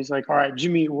 we're always like, all right,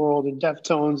 Jimmy Eat World and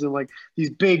Deftones and like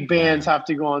these big bands have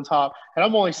to go on top. And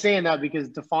I'm only saying that because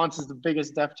DeFonce is the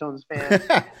biggest Deftones fan.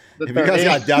 If you guys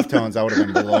got Deftones, I would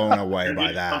have been blown away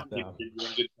by that.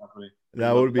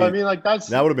 That would be. I mean, like that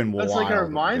would have been wild. That's like our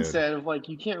mindset of like,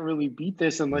 you can't really beat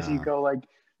this unless you go like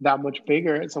that much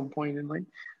bigger at some point. And like,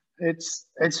 it's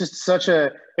just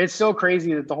it's so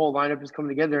crazy that the whole lineup is coming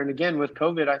together. And again, with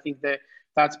COVID, I think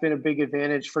that's been a big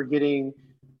advantage for getting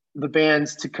the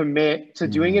bands to commit to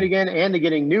doing it again and to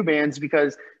getting new bands,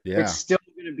 because it's still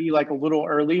going to be like a little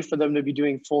early for them to be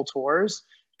doing full tours.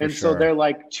 And so they're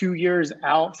like 2 years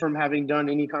out from having done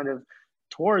any kind of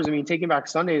tours. I mean, Taking Back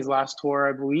Sunday's last tour,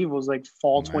 I believe, was like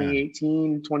fall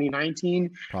 2018,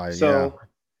 2019. Probably,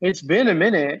 it's been a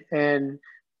minute. And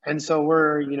so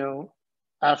we're, you know,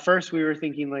 at first we were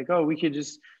thinking like, oh, we could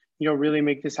just, you know, really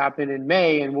make this happen in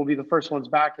May and we'll be the first ones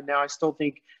back. And now I still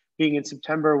think being in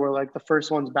September, we're like the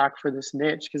first ones back for this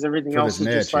niche, because everything else is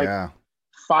just like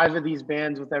 5 of these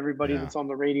bands with everybody that's on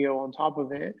the radio on top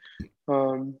of it.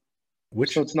 So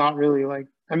it's not really like,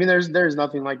 I mean, there's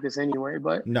nothing like this anyway,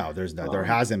 but no, there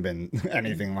hasn't been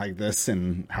anything like this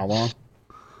in how long?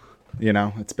 You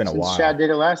know, it's been a while. Chad did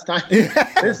it last time.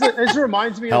 This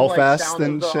reminds me of like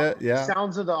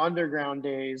Sounds of the Underground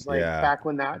days, like back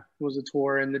when that was a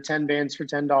tour, and the 10 bands for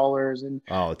 $10 and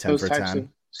 10 for 10 of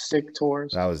sick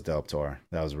tours. That was dope tour.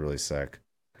 That was really sick.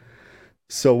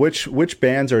 So which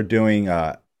bands are doing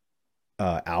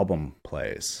album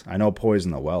plays? I know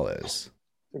Poison the Well is.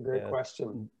 It's a great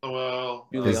question. Well,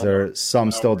 Is there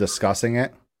some still discussing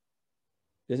it?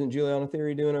 Isn't Juliana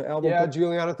Theory doing an album? Yeah,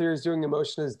 Juliana Theory is doing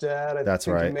Emotion Is Dead. I That's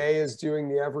think right. May is doing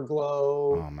The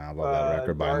Everglow. Oh man, I love that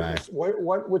record by May. Darkest,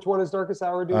 which one is Darkest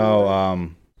Hour doing? Oh,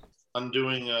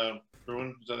 Undoing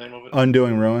Ruin is the name of it.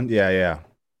 Undoing Ruin. Yeah.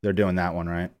 They're doing that one,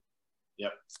 right?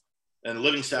 Yep. And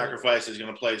Living Sacrifice is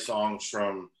going to play songs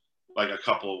from like a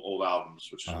couple of old albums,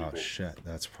 which is Oh cool. shit,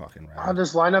 that's fucking Oh, rad.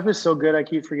 this lineup is so good. I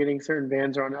keep forgetting certain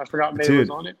bands are on it. I forgot May Dude, was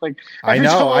on it. Like I every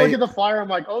know, time I look I- at the flyer, I'm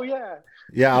like, oh yeah.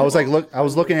 Yeah, I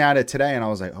was looking at it today, and I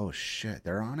was like, oh shit,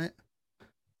 they're on it.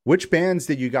 Which bands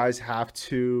did you guys have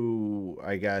to,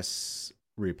 I guess,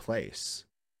 replace?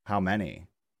 How many?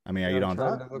 I mean, are you don't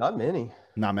Not many.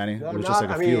 not many? No, It was just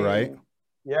like a few, right?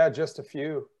 Yeah, just a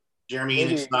few. Jeremy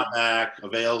Maybe- Enig's not back.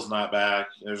 Avail's not back.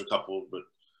 There's a couple, but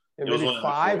Yeah, It was maybe one of the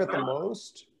 5 four. at the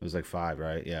most. It was like 5,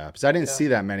 right? Yeah, because I didn't Yeah. see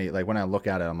that many. Like when I look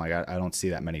at it, I'm like, I don't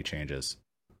see that many changes.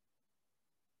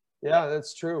 Yeah,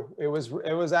 that's true. It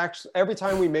was actually every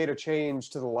time we made a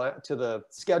change to the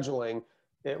scheduling,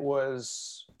 it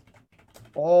was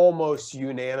almost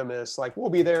unanimous. Like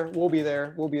we'll be there,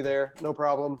 no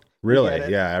problem. We Really? get it.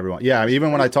 Yeah, everyone. Yeah,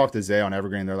 even when I talked to Zay on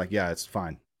Evergreen, they're like, yeah, it's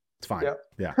fine. It's fine. Yep.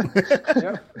 Yeah.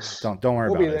 Yep. don't worry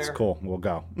We'll about be it. It's there. cool. We'll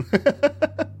go.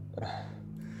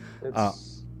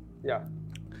 It's, yeah.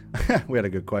 We had a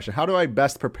good question. How do I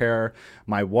best prepare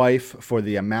my wife for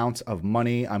the amount of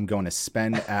money I'm going to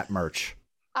spend at merch?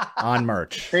 On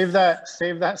merch. Save that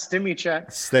stimmy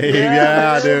check. Stay,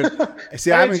 yeah, dude. See, I It's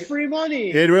haven't, free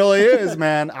money. it really is,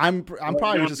 man. I'm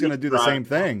probably just gonna do the same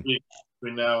thing.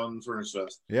 Between now and Furnace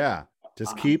Fest. Yeah,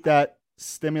 just keep that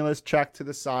stimulus check to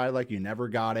the side like you never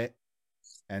got it,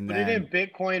 and Put it in then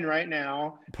Bitcoin right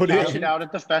now. put Cash it. it out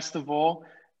at the festival,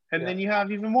 and then you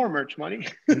have even more merch money.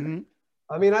 Mhm.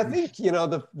 I mean, I think,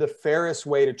 the fairest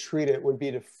way to treat it would be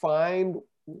to find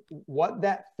what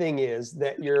that thing is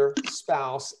that your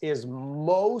spouse is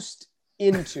most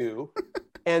into,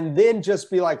 and then just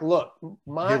be like, look,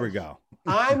 Here we go.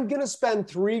 I'm going to spend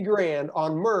 $3,000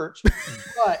 on merch,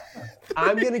 but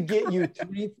I'm going to get you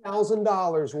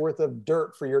 $3,000 worth of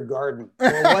dirt for your garden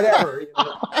or whatever,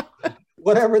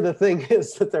 whatever the thing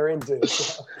is that they're into.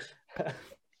 So,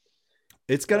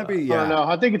 It's gonna be I don't know.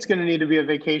 I think it's going to need to be a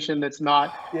vacation that's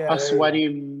not yeah, a there you sweaty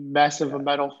mess of a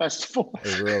metal festival.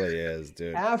 It really is,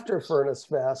 dude. go. After Furnace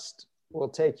Fest, we'll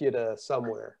take you to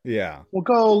somewhere. Yeah, We'll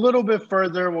go a little bit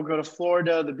further. We'll go to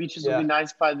Florida. The beaches will Yeah. be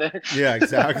nice by then. yeah,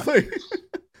 exactly.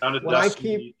 Down to When I Dusty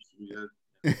keep- Beach, we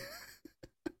got-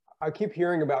 I keep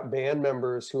hearing about band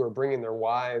members who are bringing their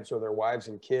wives or their wives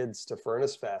and kids to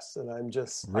Furnace Fest, and I'm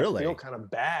just Really? I feel kind of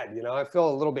bad, I feel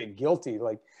a little bit guilty.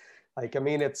 Like I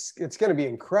mean, it's going to be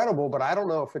incredible, but I don't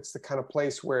know if it's the kind of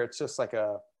place where it's just like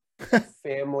a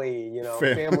family,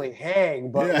 family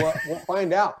hang. But Yeah. we'll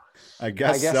find out. I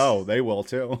guess so. They will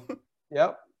too.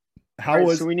 Yep. How All right,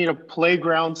 was so we need a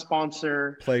playground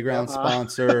sponsor. playground Uh,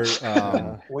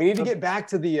 sponsor? We need to get back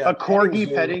to the a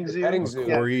corgi petting zoo. Petting A zoo.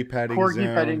 Yeah. corgi petting Corgi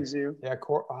zoo. petting zoo. Yeah,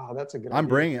 oh, that's a good. I'm idea.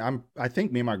 bringing. I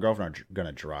think me and my girlfriend are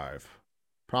gonna drive.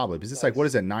 Probably because it's like, what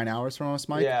is it? 9 hours from us,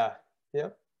 Mike? Yeah.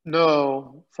 Yep.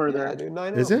 No, further. Yeah, dude,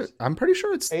 9 Is hours. it? I'm pretty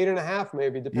sure it's. 8.5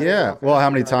 maybe. Depending Yeah. on Well, how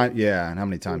fast many you drive. times? Yeah, and how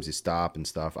many times you stop and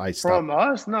stuff. I stop. From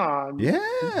us? No. Yeah,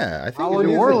 I think. How long New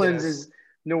is it? Orleans is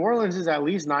New Orleans is at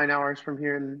least 9 hours from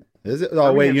here. And Is it?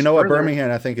 Oh wait, you Birmingham's know what? further.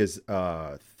 Birmingham, I think is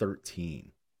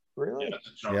 13. Really? Yeah,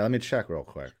 that's a Yeah, let me check real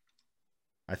quick.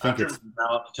 I think I've it's. driven from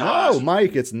Dallas to No, Tallahassee.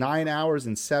 Mike, it's 9 hours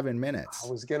and 7 minutes I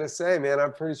was gonna say, man,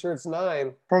 I'm pretty sure it's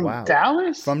 9. from Wow.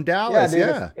 Dallas? from Yeah, Dallas. dude.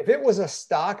 Yeah. If it was a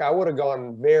stock, I would have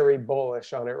gone very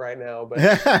bullish on it right now, but I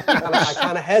Yeah.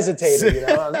 kind of hesitated.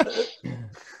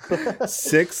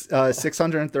 Six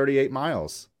 638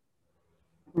 miles.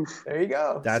 There you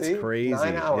go. That's See? crazy.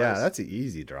 9 hours. Yeah, that's an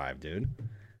easy drive, dude.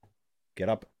 Get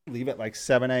up, leave at like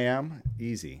 7 a.m.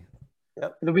 Easy.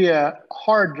 It'll be a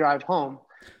hard drive home.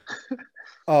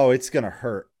 Oh, it's gonna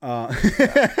hurt.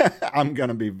 I'm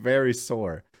gonna be very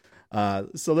sore.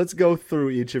 So let's go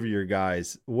through each of your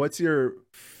guys. What's your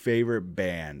favorite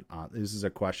band? This is a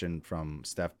question from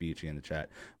Steph Beachy in the chat.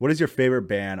 What is your favorite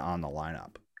band on the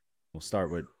lineup? We'll start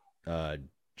with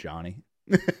Johnny.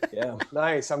 Yeah.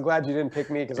 Nice. I'm glad you didn't pick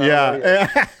me because Yeah,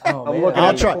 Oh, I'm man. looking I'll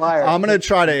at the try. flyer. I'm gonna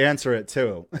try to answer it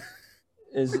too.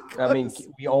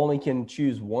 We only can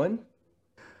choose one.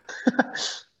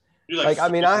 You Like, I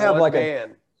mean, I have One like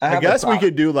band. I I have a guess we top-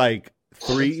 could do like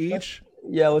 3 each.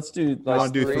 Yeah, let's do. You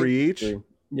want to do 3 each?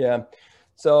 Yeah.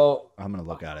 So I'm gonna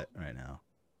look at it right now.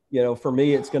 for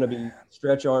me, it's going to be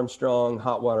Stretch Armstrong,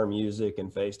 Hot Water Music,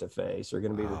 and Face to Face are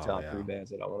going to be the Oh, top yeah. 3 bands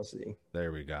that I want to see.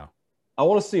 There we go. I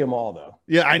want to see them all though.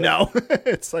 Yeah, I know.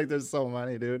 It's like there's so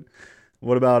many, dude.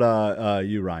 What about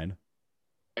you, Ryan?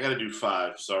 I got to do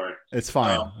 5. Sorry. It's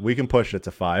fine. We can push it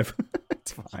to 5.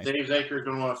 It's fine. Dave's Acre has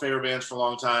been one of my favorite bands for a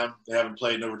long time. They haven't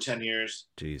played in over 10 years.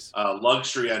 Jeez.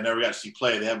 Luxury, I never got to see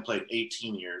play. They haven't played in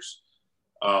 18 years.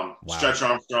 Stretch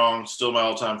Armstrong, still my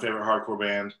all-time favorite hardcore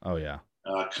band. Oh, yeah.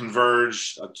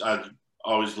 Converge, I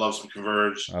always love some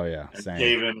Converge. Oh, yeah. And Same.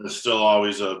 Haven is still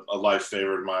always a life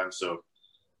favorite of mine. So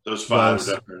those 5 are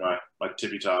definitely my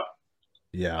tippy top.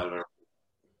 Yeah.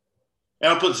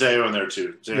 And I'll put Zayo in there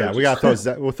too. Yeah, we'll throw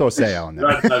Zayo in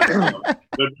there.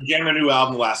 They're getting a new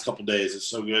album the last couple of days. It's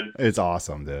so good. It's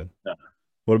awesome, dude. Yeah.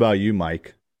 What about you,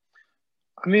 Mike?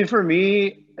 I mean, for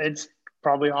me, it's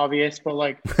probably obvious, but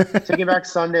like Taking Back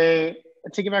Sunday,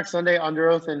 Under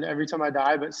Oath, and Every Time I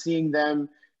Die. But seeing them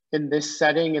in this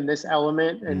setting, in this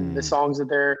element, and the songs that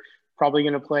they're probably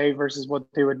going to play versus what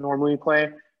they would normally play.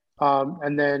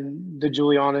 And then the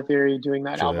Juliana Theory doing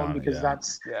that album, because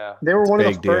they were one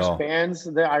of the first bands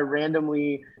that I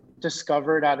randomly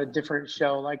discovered at a different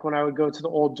show. Like when I would go to the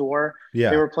Old Door,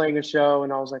 they were playing a show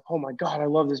and I was like, oh my God, I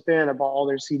love this band. I bought all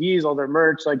their CDs, all their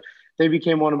merch. Like they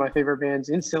became one of my favorite bands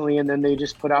instantly. And then they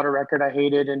just put out a record I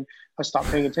hated and I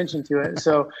stopped paying attention to it.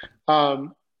 So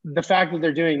the fact that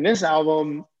they're doing this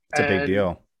album, it's a big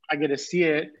deal. I get to see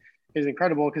it is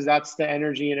incredible, because that's the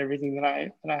energy and everything that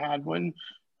I had when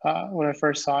I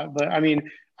first saw it. But I mean,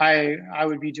 I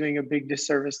would be doing a big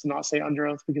disservice to not say Under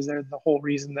Oath, because they're the whole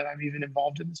reason that I'm even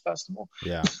involved in this festival.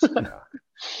 Yeah.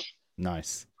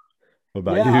 Nice. What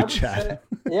about you, Chad?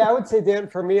 I would say, Dan,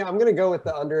 for me, I'm going to go with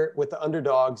the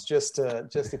underdogs just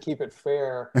to keep it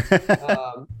fair,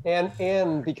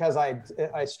 and because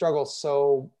I struggle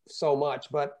so much.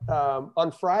 But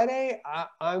on Friday,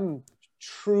 I'm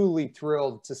truly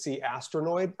thrilled to see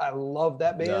Astronoid. I love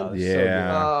that band.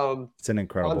 It's an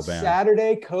incredible band. On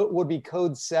Saturday would be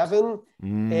Code 7,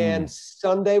 and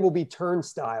Sunday will be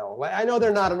Turnstile. I know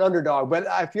they're not an underdog, but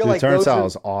I feel like Turnstile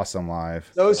is awesome live.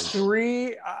 Those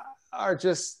 3 are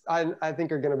just, I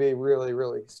think, are going to be really,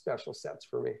 really special sets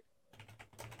for me.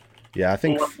 Yeah, I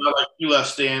think like You Left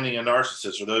Standing and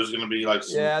Narcissist, are those going to be like?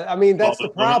 I mean, that's the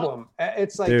problem.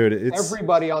 It's like, dude,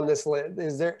 everybody on this list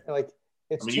is there. Like,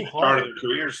 it's too hard. Started their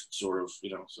careers, sort of,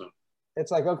 so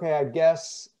it's like, okay, I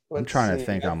guess. I'm trying to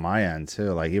think on my end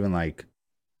too. Like even like,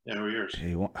 who are yours?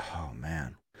 Oh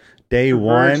man, Day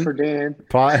Converge One for Dan.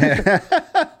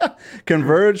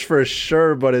 Converge for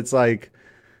sure, but it's like,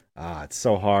 it's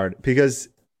so hard because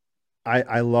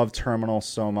I love Terminal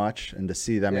so much, and to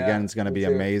see them again is going to be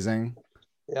amazing.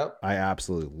 Yep, I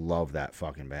absolutely love that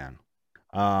fucking band.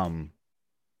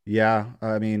 Yeah,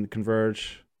 I mean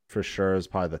Converge for sure is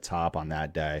probably the top on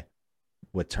that day,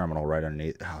 with Terminal right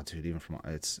underneath. Oh, dude, even from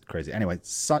it's crazy. Anyway,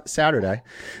 Saturday,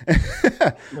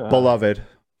 Beloved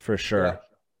for sure,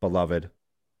 Beloved,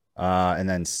 and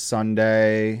then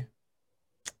Sunday.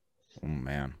 Oh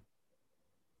man,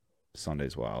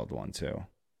 Sunday's wild one too.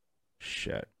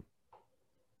 Shit.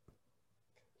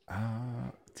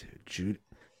 Dude,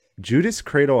 Judas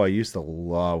Cradle I used to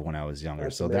love when I was younger.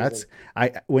 That's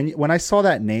amazing. When I saw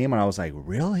that name and I was like,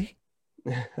 really?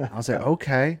 I was like,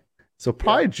 okay. So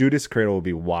probably Judas Cradle would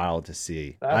be wild to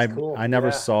see. That's cool. I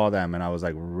never saw them, and I was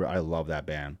like, I love that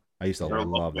band. I used to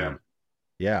love them.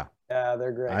 Yeah. Yeah,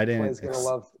 they're great. Clay's gonna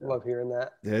love hearing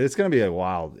that. It's gonna be a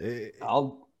wild. I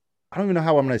don't even know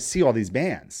how I'm gonna see all these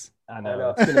bands. I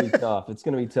know. It's gonna be tough. It's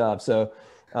gonna be tough. So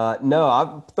no,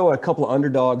 I'll throw a couple of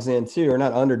underdogs in too, or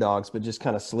not underdogs, but just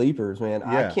kind of sleepers, man.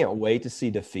 Yeah. I can't wait to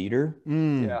see Defeater.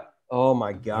 Yeah. Oh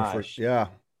my gosh. Yeah.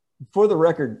 For the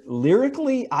record,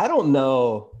 lyrically, I don't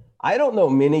know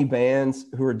many bands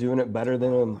who are doing it better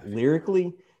than them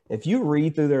lyrically. If you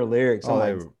read through their lyrics,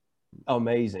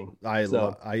 amazing. I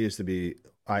used to be.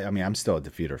 I mean, I'm still a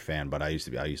Defeater fan, but I used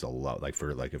to love, like,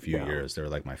 for like a few years, they were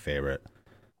like my favorite.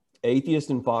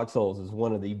 Atheist in Foxholes is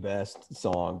one of the best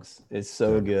songs. It's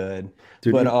so good.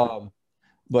 Dude,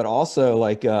 but also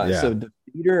like so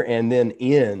Defeater and then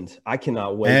End. I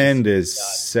cannot wait. End is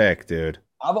sick, dude.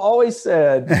 I've always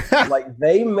said like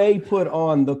they may put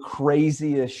on the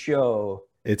craziest show.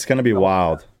 It's gonna be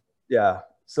wild. Yeah.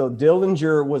 So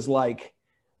Dillinger was like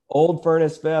Old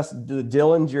Furnace Fest. The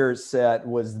Dillinger set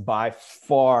was by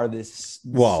far the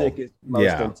sickest,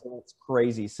 most intense,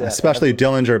 crazy set. Especially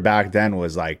Dillinger back then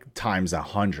was like times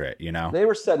 100. You know, they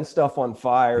were setting stuff on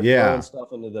fire, throwing stuff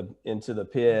into the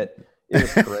pit. It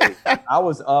was great. I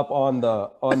was up on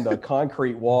the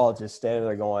concrete wall, just standing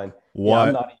there going,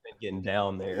 I'm not even getting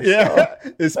down there. Yeah,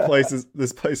 so.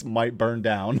 this place might burn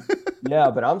down. Yeah,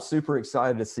 but I'm super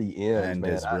excited to see End,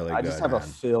 man. I just have a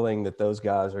feeling that those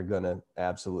guys are going to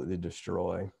absolutely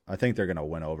destroy. I think they're going to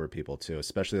win over people too,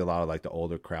 especially a lot of like the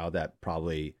older crowd that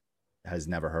probably has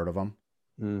never heard of them.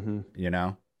 you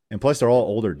know? And plus they're all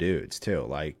older dudes too.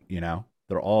 Like, you know,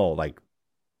 they're all like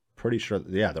pretty sure.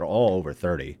 Yeah. They're all over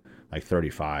 30, like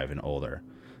 35 and older.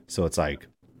 So it's like,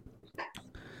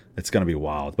 it's going to be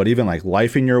wild. But even like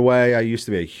Life in Your Way, I used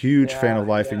to be a huge fan of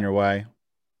Life in Your Way.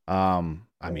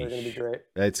 I mean, gonna be great.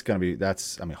 it's going to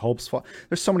be, Hope's Fall.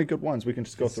 There's so many good ones. We can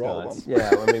just go through all of them. Yeah.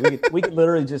 I mean, we could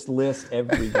literally just list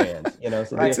every band, you know,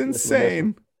 so That's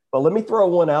insane. But let me throw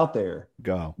one out there.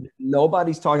 Go.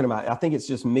 Nobody's talking about it. I think it's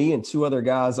just me and 2 other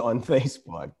guys on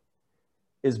Facebook.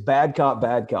 Is Bad Cop,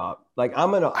 Bad Cop. Like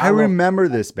I remember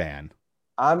this band.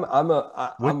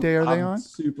 What day are they on?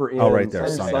 Super in. Oh, right there,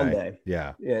 Sunday.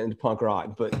 Yeah. And punk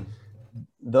rock. But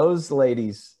those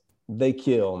ladies, they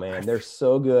kill, man. They're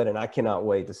so good, and I cannot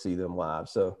wait to see them live.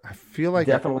 So I feel like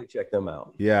definitely check them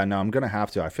out. Yeah, no, I'm gonna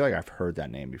have to. I feel like I've heard that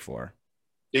name before.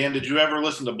 Dan, did you ever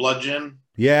listen to Bludgeon?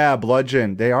 Yeah,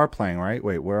 Bludgeon. They are playing, right?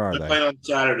 Wait, where are They're they? playing on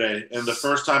Saturday, and the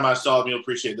first time I saw them, you'll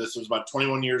appreciate this. It was about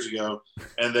 21 years ago,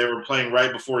 and they were playing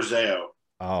right before Zayo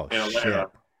Oh, in Atlanta. shit.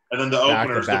 And then the Back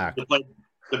to openers, back.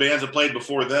 the bands that played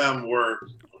before them were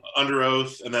Under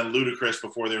Oath, and then Ludacris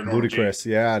before they were Norma Ludacris.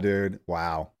 Yeah, dude.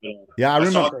 Wow. Jean. Yeah, I I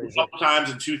saw remember. them a couple times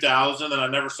in 2000, and I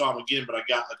never saw them again, but I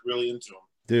got like really into them.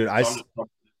 Dude,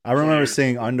 I remember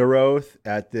seeing Under Oath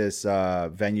at this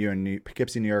venue in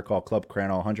Poughkeepsie, New York called Club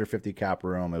Crano, 150 cap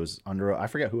room. It was Under Oath. I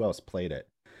forget who else played it.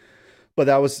 But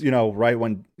that was, you know, right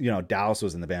when, you know, Dallas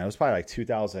was in the band. It was probably like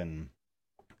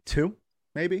 2002,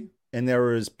 maybe. And there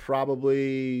was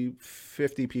probably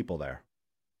 50 people there.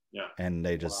 Yeah. And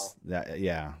they just,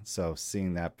 So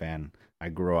seeing that band, I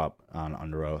grew up on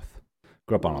Under Oath.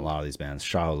 Grew up on a lot of these bands,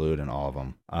 Shah-Lud and all of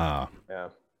them. Yeah.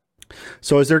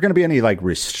 So is there going to be any like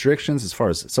restrictions as far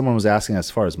as someone was asking as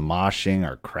far as moshing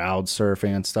or crowd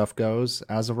surfing and stuff goes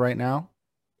as of right now?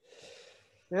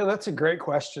 Yeah, that's a great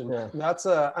question. Yeah. That's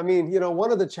I mean, you know,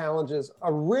 one of the challenges,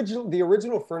 the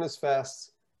original Furnace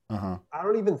Fest, I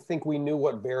don't even think we knew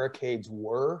what barricades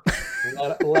were,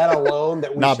 let alone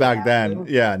that we Not should back have then. them.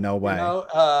 Yeah, no way. You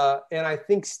know? And I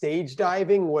think stage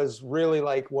diving was really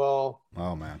like, well,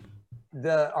 Oh man.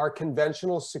 our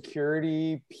conventional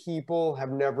security people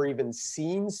have never even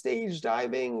seen stage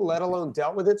diving, let alone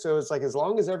dealt with it. So it's like, as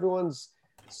long as everyone's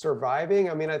surviving,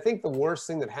 I mean, I think the worst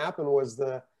thing that happened was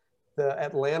the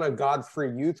Atlanta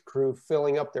Godfrey youth crew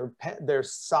filling up their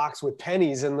socks with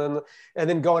pennies and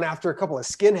then going after a couple of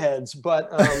skinheads.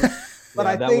 But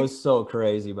I that think was so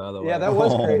crazy, by the way. yeah, that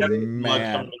was crazy.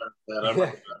 Man.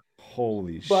 Yeah.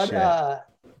 Holy shit.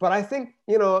 But I think,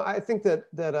 you know,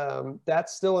 that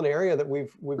that's still an area that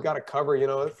we've got to cover. You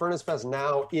know, Furnace Fest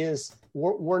now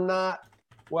we're not.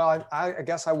 Well, I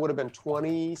guess I would have been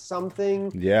 20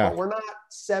 something. Yeah. But we're not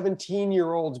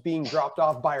 17-year-olds being dropped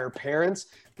off by our parents.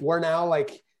 We're now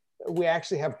like, we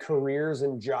actually have careers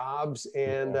and jobs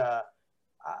and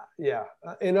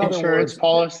in other Insurance words,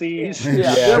 policies. Yeah,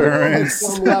 Insurance.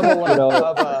 some level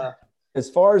of As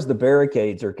far as the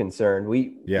barricades are concerned,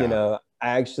 Yeah. you know,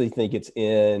 I actually think it's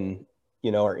in,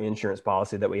 you know, our insurance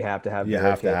policy that we have to have. You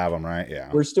have to have them, right?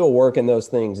 Yeah. We're still working those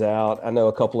things out. I know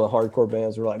a couple of hardcore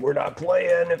bands were like, we're not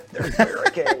playing if there's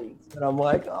barricades. And I'm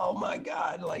like, oh my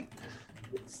God, like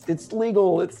it's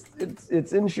legal. It's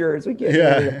insurance. We can't.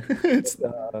 Yeah. It's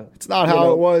not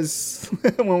how it was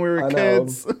when we were I know.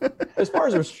 kids. As far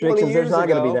as restrictions, there's not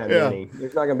going to be that Yeah. many.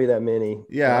 There's not going to be that many.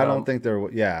 Yeah, I don't think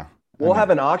there. Yeah. We'll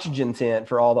have an oxygen tent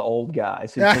for all the old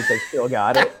guys who think they still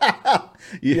got it. Yeah.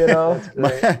 You know,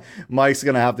 Mike's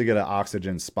gonna have to get an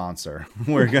oxygen sponsor.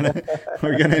 We're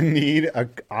gonna need a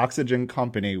oxygen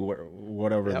company,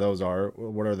 whatever those are.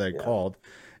 What are they called?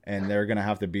 And they're gonna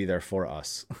have to be there for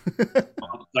us.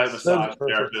 Massage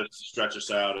therapist to stretch us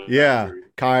out. Yeah,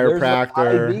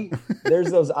 chiropractor.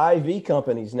 There's those IV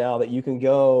companies now that you can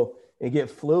go and get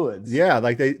fluids. Yeah,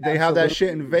 like they have that shit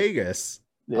in Vegas.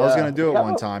 I was gonna do it Yeah.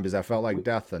 one time because I felt like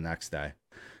death the next day.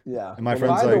 Yeah. And my By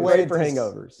friend's the like, way, Great for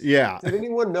hangovers. yeah, Did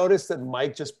anyone notice that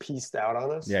Mike just pieced out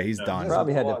on us? yeah, he's done.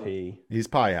 Probably had to pee. He's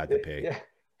probably had to pee. Yeah.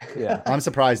 Yeah. I'm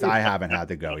surprised I haven't had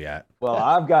to go yet. Well,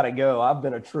 I've got to go. I've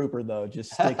been a trooper though,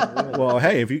 just sticking with it. Well,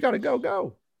 hey, if you gotta go,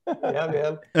 go.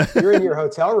 Yeah, man. You're in your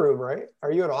hotel room, right?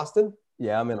 Are you in Austin?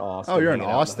 Yeah, I'm in Austin. Oh, you're in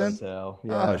hanging out the Austin? hotel.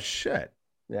 Yeah. Oh shit!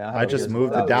 Yeah. I just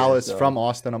moved to Dallas from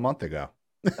Austin a month ago.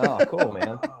 Oh, cool,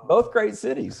 man. Both great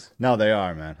cities. No, they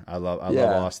are, man. I love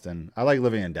Yeah. Austin. I like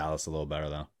living in Dallas a little better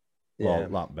though. Well, Yeah. a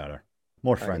lot better.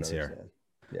 More I can friends here.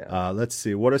 understand. Yeah. Let's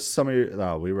see. What are some of your?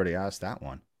 Oh, we already asked that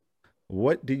one.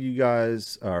 What did you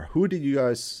guys, or who did you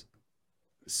guys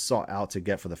sought out to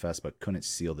get for the fest but couldn't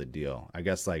seal the deal? I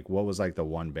guess like what was like the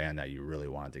one band that you really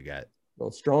wanted to get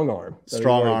Well, strong arm.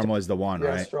 Strong arm was the one, Yeah,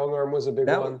 right? strong arm was a big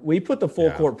one. We put the full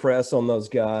Yeah. court press on those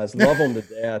guys. Love them to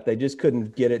death. They just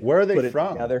couldn't get it. Where are they put it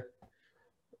from? Together.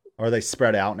 Or are they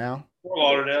spread out now? Fort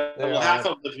Lauderdale. They Well, are. half of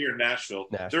them live here in Nashville.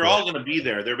 They're all going to be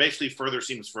there. They're basically Further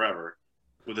Seems Forever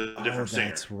with a different singer.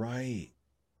 That's right.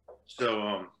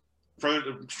 So,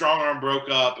 Strong Arm broke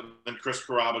up, and then Chris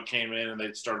Carrabba came in, and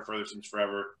they started Further Seems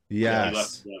Forever. He left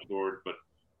Yes. the board, but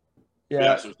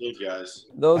Yeah, so those guys.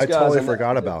 those I guys. totally and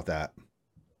forgot about that.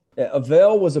 Yeah,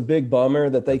 Avell was a big bummer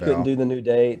that they Avell. couldn't do the new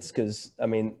dates because, I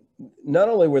mean, not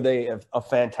only were they a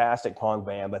fantastic punk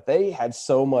band, but they had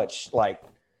so much, like,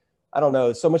 I don't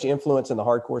know, so much influence in the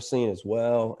hardcore scene as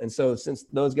well. And so since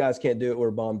those guys can't do it,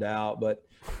 we're bummed out. But,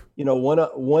 you know,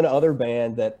 one other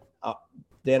band that,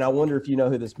 Dan, I wonder if you know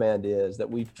who this band is that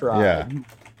we've tried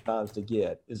times to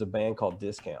get is a band called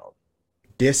Discount.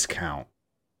 Discount.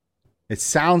 It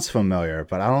sounds familiar,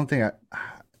 but I don't think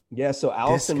Yeah, so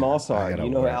Allison Discount. I Mossart. gotta You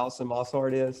know who work. Allison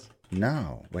Mossart is?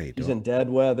 No. Wait. She's in Dead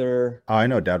Weather. Oh, I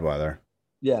know Dead Weather.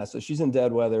 Yeah, so she's in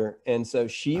Dead Weather. And so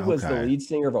she was the Okay. lead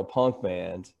singer of a punk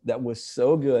band that was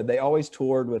so good. They always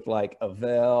toured with like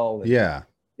Avell and, Yeah.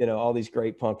 you know, all these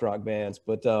great punk rock bands.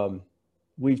 But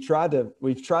we've tried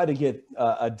to get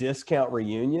a Discount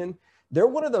reunion. They're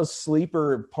one of those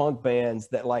sleeper punk bands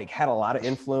that like had a lot of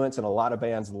influence and a lot of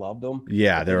bands loved them.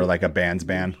 Yeah. They were like a band's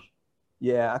band.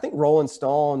 Yeah, I think Rolling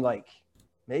Stone, like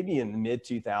maybe in the mid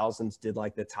 2000s, did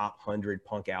like the top 100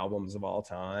 punk albums of all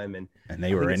time, and And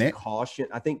they were in it. Caution,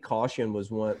 I think Caution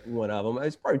was one of them.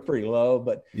 It's probably pretty low,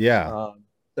 but Yeah.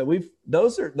 so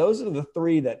those are the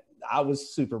three that I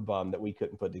was super bummed that we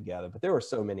couldn't put together. But there were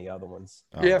so many other ones.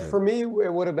 Oh, Yeah, dude. for me,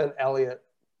 it would have been Elliot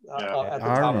Yeah. at the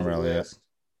I top of remember the Elliot. list.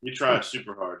 We tried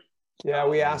super hard. Yeah,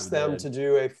 we asked we them did. to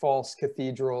do a False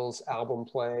Cathedrals album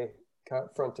play,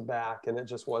 cut front to back, and it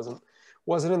just wasn't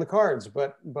in the cards.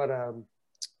 But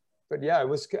yeah, it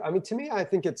was. I mean, to me, I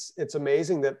think it's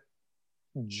amazing that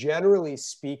generally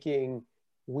speaking,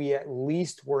 we at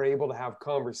least were able to have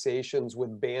conversations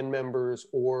with band members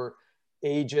or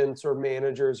agents or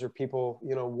managers or people,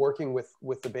 you know, working with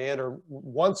the band or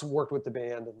once worked with the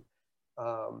band.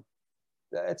 And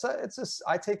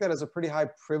I take that as a pretty high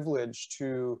privilege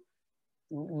to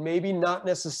maybe not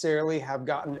necessarily have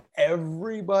gotten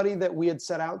everybody that we had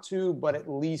set out to, but at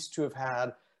least to have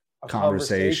had a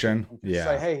Conversation. To Yeah.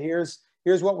 say, hey,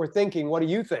 here's what we're thinking. What do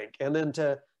you think? And then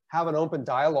to have an open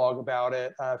dialogue about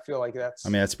it, I feel like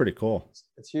that's pretty cool.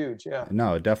 it's huge. Yeah.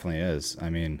 No, it definitely is. I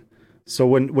mean, so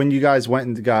when you guys went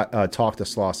and got talked to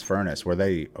Sloss Furnace, were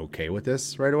they okay with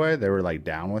this right away? They were like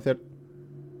down with it.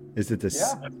 Is it this?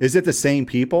 Yeah. Is it the same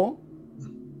people?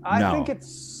 No.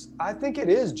 I think it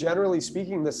is generally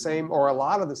speaking the same or a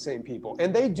lot of the same people.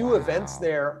 And they do events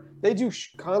there. They do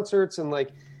concerts and like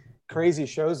crazy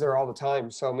shows there all the time.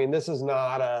 So I mean, this is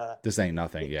not This ain't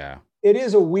nothing. Yeah. it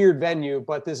is a weird venue,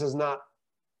 but this is not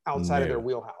outside of their No.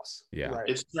 wheelhouse. Yeah. Right.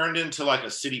 It's turned into like a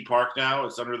city park now.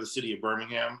 It's under the city of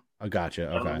Birmingham. I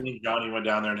gotcha. Okay. Me and Johnny went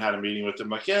down there and had a meeting with them.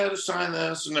 Like, yeah, just sign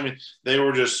this. And I mean, they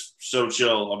were just so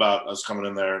chill about us coming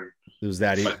in there. And It was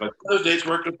that. like, those dates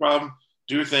work, no problem.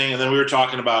 Do your thing. And then we were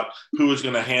talking about who was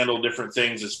going to handle different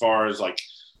things as far as like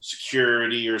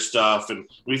security or stuff. And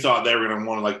we thought they were going to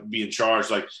want to like be in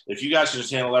charge. Like, if you guys can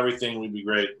just handle everything, we'd be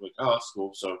great. Like, oh, that's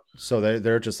cool. So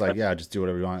they're just like, yeah, just do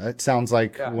whatever you want. It sounds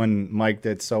like Yeah. when Mike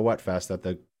did So Wet Fest at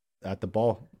the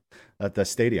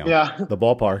stadium, Yeah. the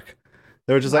ballpark.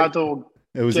 They were just Had like, to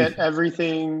it was. get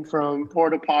everything from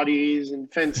porta potties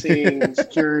and fencing and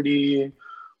security.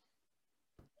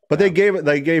 But they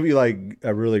gave you like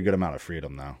a really good amount of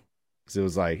freedom though, because it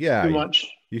was like, yeah, Too much.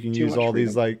 you can Too use much all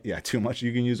these freedom. like, yeah, too much.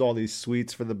 You can use all these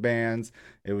suites for the bands.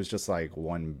 It was just like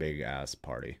one big ass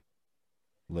party.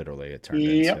 Literally, it turned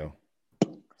Yep. into.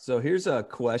 So here's a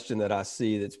question that I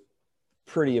see that's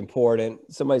pretty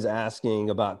important. Somebody's asking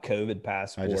about COVID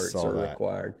passports saw are that.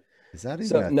 required. Is that even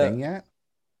So, a no. thing yet?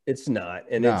 It's not,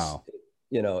 and No.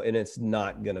 it's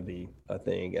not going to be a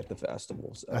thing at the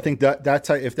festival. So I think that's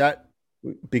if that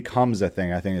becomes a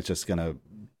thing, I think it's just gonna.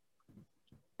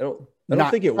 I don't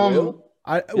not- think it will.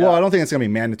 I don't think it's gonna be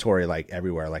mandatory like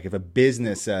everywhere. Like if a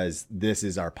business says this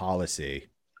is our policy,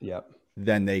 Yep.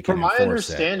 then they can From my enforce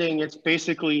it. understanding, it's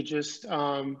basically just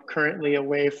currently a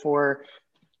way for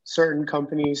certain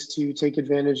companies to take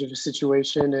advantage of a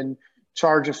situation and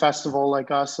charge a festival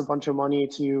like us a bunch of money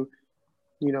to,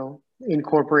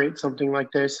 incorporate something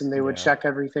like this, and they would Yeah. check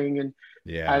everything. And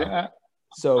Yeah,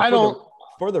 So I don't.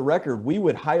 for the record, we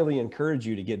would highly encourage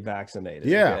you to get vaccinated.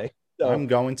 Yeah. Okay? So, I'm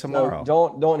going tomorrow.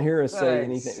 don't hear us say Nice.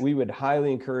 anything. We would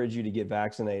highly encourage you to get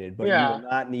vaccinated, but Yeah. you will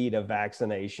not need a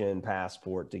vaccination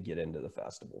passport to get into the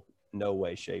festival. No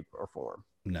way, shape, or form.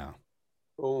 No.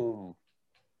 Boom.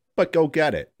 but go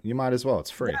get it. You might as well.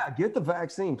 It's free. Yeah, get the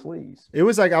vaccine, please. It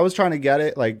was like I was trying to get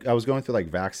it. Like I was going through like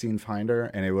Vaccine Finder,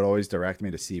 and it would always direct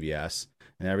me to CVS.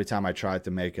 And every time I tried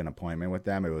to make an appointment with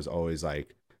them, it was always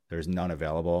like there's none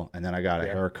available. And then I got a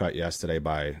haircut yesterday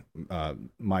by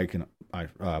Mike and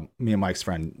me and Mike's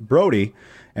friend Brody,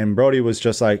 and Brody was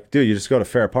just like, "Dude, you just go to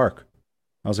Fair Park."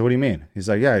 I was like, "What do you mean?" He's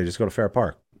like, "Yeah, you just go to Fair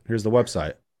Park. Here's the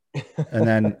website." And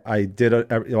then I did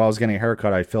while I was getting a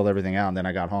haircut, I filled everything out, and then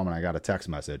I got home and I got a text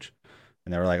message,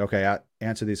 and they were like, "Okay,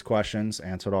 answer these questions."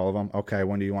 Answered all of them. "Okay,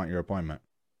 when do you want your appointment?"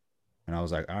 And I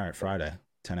was like, "All right, Friday,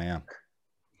 10 a.m."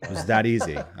 It was that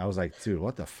easy. I was like, "Dude,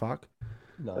 what the fuck?"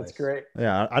 Nice. That's great.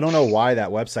 Yeah, I don't know why that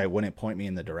website wouldn't point me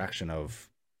in the direction of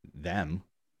them.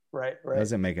 Right. It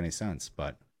doesn't make any sense,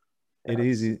 but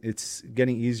it's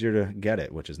getting easier to get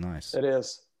it, which is nice. It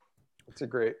is. It's a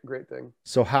great thing.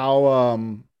 So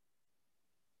how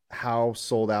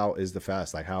sold out is the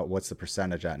fest? Like what's the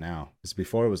percentage at now? Because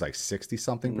before it was like 60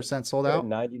 something percent sold out.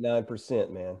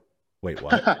 99%, man. Wait,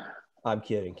 what? I'm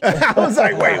kidding. I was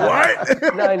like, wait, what?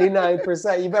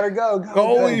 99%. You better go.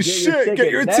 Holy shit!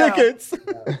 Get your tickets.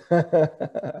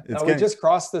 We just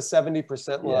crossed the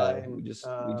 70% line.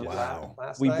 Wow.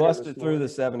 Last We night busted through the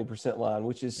 70% line,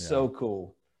 which is so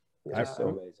cool. So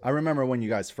amazing. I remember when you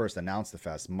guys first announced the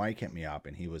fest, Mike hit me up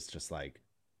and he was just like,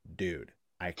 "Dude,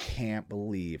 I can't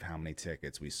believe how many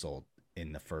tickets we sold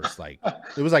in the first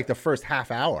it was like the first half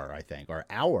hour, I think, or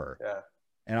hour." Yeah.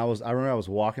 And I remember I was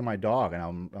walking my dog, and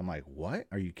I'm like, "What?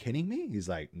 Are you kidding me?" He's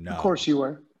like, "No." Of course you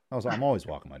were. I was like, "I'm always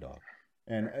walking my dog,"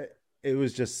 and it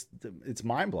was just, it's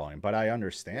mind blowing. But I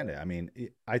understand it. I mean,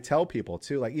 I tell people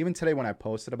too. Like even today when I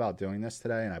posted about doing this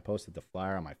today, and I posted the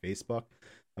flyer on my Facebook,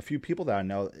 a few people that I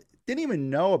know didn't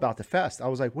even know about the fest. I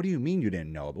was like, "What do you mean you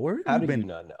didn't know? How do you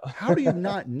not know? How do you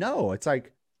not know?" It's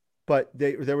like, but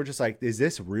they were just like, "Is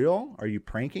this real? Are you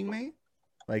pranking me?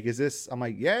 Like, is this?" I'm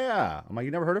like, "Yeah." I'm like,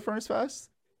 "You never heard of Furnace Fest?"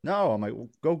 No. I'm like, well,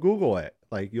 "Go Google it.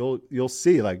 Like you'll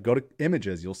see. Like go to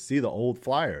images. You'll see the old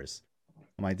flyers."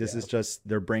 I'm like, "This is just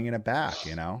they're bringing it back,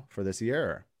 for this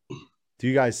year." Do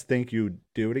you guys think you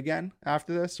do it again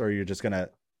after this, or are you just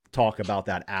gonna talk about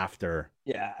that after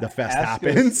the fest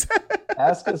happens?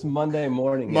 Ask us Monday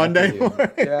morning. Morning.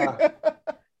 Yeah.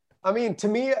 I mean, to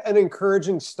me, an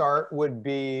encouraging start would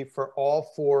be for all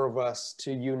four of us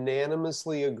to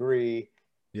unanimously agree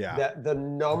that the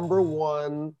number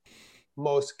one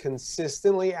most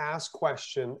consistently asked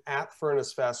question at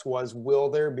Furnace Fest was, will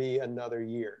there be another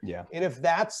year? Yeah. And if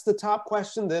that's the top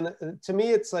question, then to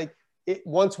me, it's like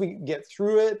once we get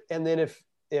through it, and then if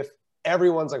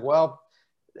everyone's like, well,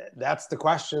 that's the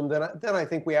question, then I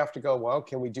think we have to go, well,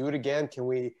 can we do it again?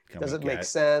 Does it make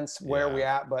sense? Where are we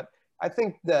at? But I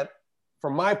think that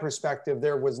from my perspective,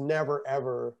 there was never,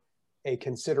 ever a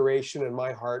consideration in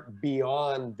my heart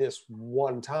beyond this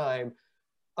one time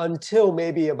until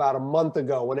maybe about a month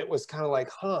ago when it was kind of like,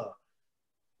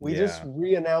 we just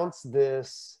re-announced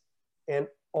this, and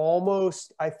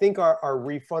almost, I think our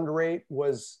refund rate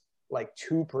was like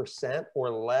 2% or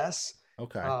less.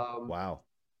 Okay. Wow.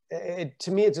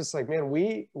 To me, it's just like, man,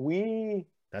 we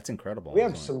that's incredible. We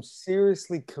have some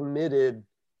seriously committed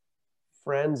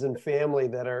friends and family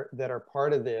that are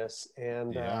part of this,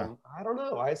 and I don't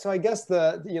know. So I guess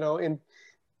I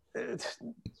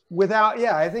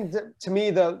think that, to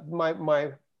me,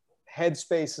 my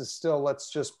headspace is still, let's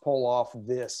just pull off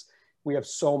this. We have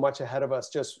so much ahead of us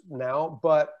just now,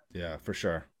 but yeah, for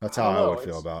sure. That's how I would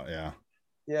feel about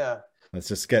yeah.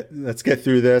 Let's get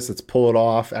through this. Let's pull it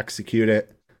off, execute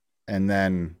it, and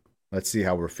then let's see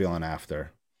how we're feeling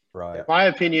after. Right. My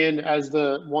opinion, as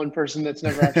the one person that's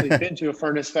never actually been to a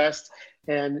Furnace Fest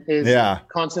and is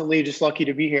constantly just lucky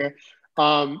to be here,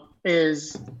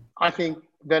 is I think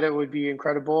that it would be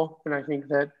incredible. And I think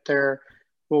that there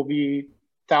will be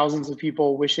thousands of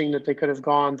people wishing that they could have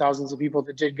gone, thousands of people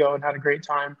that did go and had a great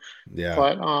time. Yeah.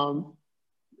 But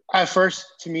at first,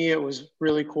 to me, it was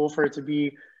really cool for it to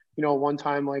be, one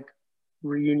time like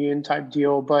reunion type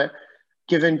deal. But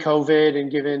given COVID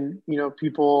and given,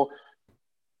 people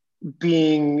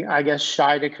being, I guess,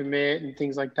 shy to commit and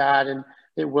things like that, and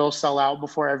it will sell out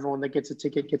before everyone that gets a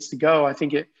ticket gets to go, I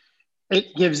think it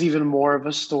gives even more of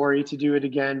a story to do it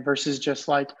again versus just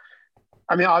like,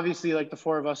 I mean, obviously, like the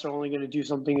four of us are only going to do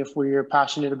something if we're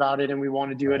passionate about it and we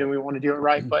want to do it and we want to do it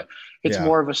right. But it's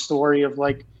more of a story of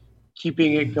like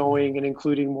keeping it going and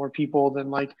including more people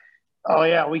than like, oh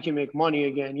yeah, we can make money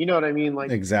again. You know what I mean?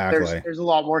 Like exactly. There's a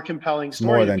lot more compelling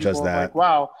story. More than just that. Like,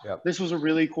 wow, this was a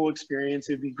really cool experience.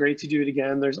 It'd be great to do it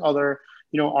again. There's other,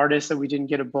 artists that we didn't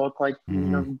get a book, like,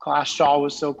 Glassjaw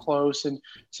was so close, and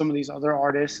some of these other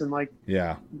artists, and like,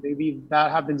 maybe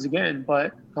that happens again.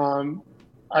 But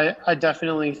I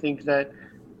definitely think that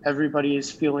everybody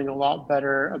is feeling a lot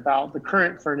better about the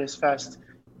current Furnace Fest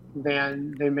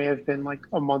than they may have been like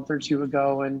a month or two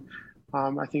ago. And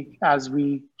I think as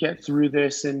we get through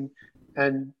this and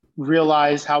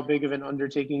realize how big of an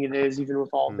undertaking it is, even with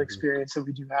all the experience that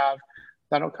we do have,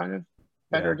 that'll kind of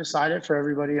better decide it for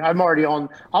everybody. I'm already on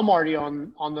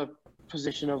the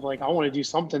position of like, I want to do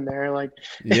something there. Like,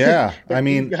 yeah, if I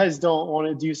mean, you guys don't want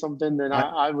to do something, then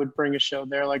I would bring a show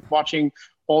there. Like watching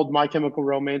old My Chemical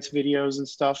Romance videos and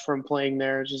stuff from playing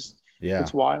there, just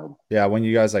it's wild. Yeah, when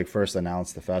you guys like first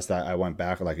announced the fest, I went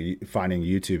back like finding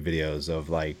YouTube videos of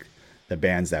like the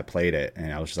bands that played it,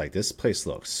 and I was just like, this place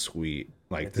looks sweet.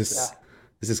 Like this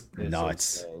is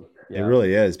nuts. It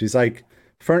really is, because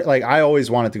like I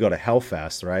always wanted to go to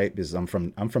Hellfest, right? Because I'm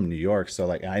from New York, so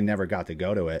like I never got to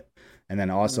go to it. And then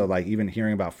also like even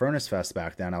hearing about Furnace Fest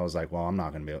back then, I was like, well, I'm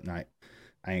not gonna be able, I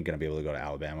ain't gonna be able to go to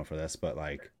Alabama for this. But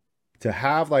like to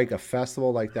have like a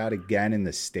festival like that again in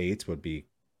the States would be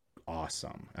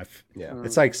awesome.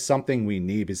 It's like something we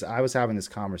need, because I was having this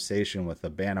conversation with the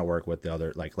band I work with the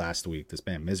other like last week, this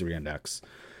band Misery Index.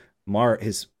 Mark,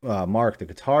 the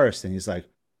guitarist, and he's like,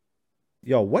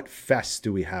 yo, what fests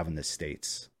do we have in the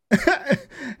States?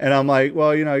 And I'm like,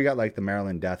 well, you got like the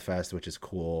Maryland Death Fest, which is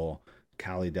cool,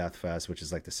 Cali Death Fest, which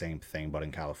is like the same thing but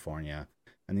in California,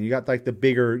 and then you got like the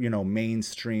bigger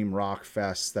mainstream rock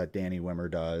fests that Danny Wimmer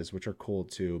does, which are cool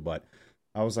too. But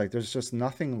I was like, there's just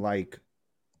nothing like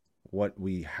what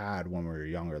we had when we were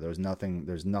younger. There's nothing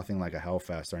like a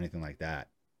Hellfest or anything like that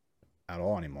at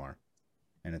all anymore,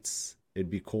 and it'd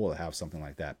be cool to have something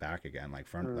like that back again. Like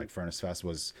like Furnace Fest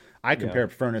was, I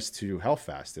compared Furnace to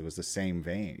Hellfest. It was the same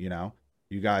vein,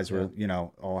 you guys were,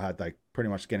 all had like pretty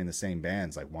much getting the same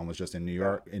bands. Like one was just in New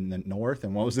York in the north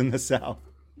and one was in the south.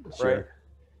 Sure. Right.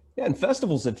 Yeah. And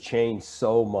festivals have changed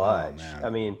so much. I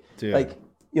mean, like,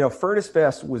 Furnace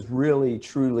Fest was really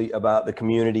truly about the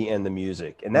community and the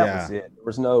music. And that was it. There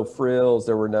was no frills.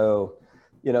 There were no,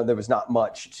 there was not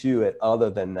much to it other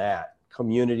than that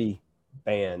community,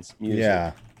 bands, music.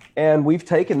 Yeah. And we've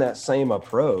taken that same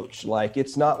approach. Like,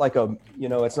 it's not like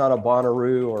it's not a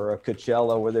Bonnaroo or a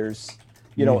Coachella where there's,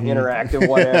 interactive,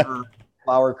 whatever,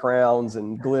 flower crowns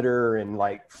and glitter and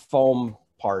like foam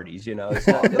parties, It's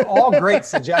not, all great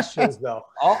suggestions though.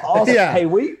 Hey,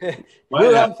 we're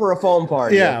up for a foam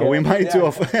party. Yeah, okay? We might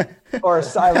do or a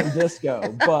silent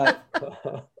disco,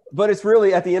 but it's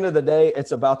really, at the end of the day,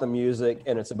 it's about the music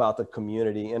and it's about the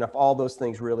community. And if all those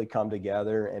things really come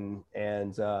together and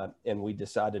we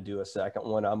decide to do a second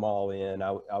one, I'm all in.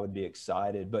 I would be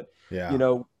excited. But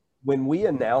when we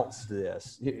announced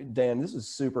this, Dan, this is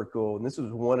super cool. And this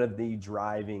was one of the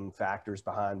driving factors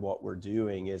behind what we're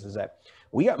doing is that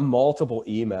we got multiple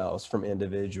emails from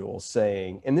individuals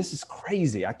saying, and this is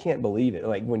crazy, I can't believe it.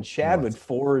 Like when Chad would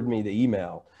forward me the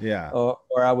email, or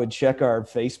I would check our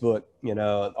Facebook,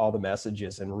 all the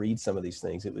messages and read some of these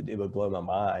things, it would blow my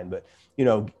mind. But,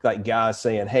 like guys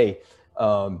saying, hey,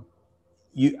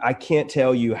 I can't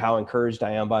tell you how encouraged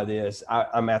I am by this.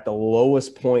 I'm at the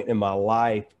lowest point in my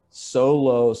life, so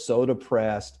low, so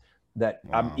depressed that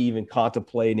I'm even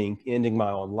contemplating ending my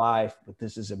own life. But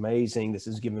this is amazing. This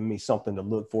has given me something to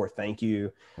look for. Thank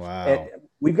you. Wow. And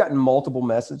we've gotten multiple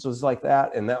messages like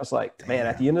that. And that was like, man,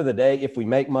 at the end of the day, if we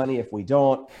make money, if we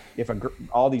don't, if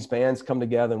all these bands come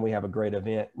together and we have a great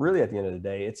event, really at the end of the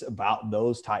day, it's about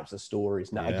those types of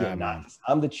stories. Now,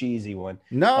 I'm the cheesy one.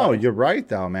 No, you're right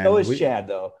though, man. So is Chad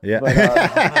though. Yeah.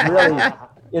 But,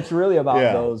 it's really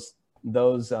about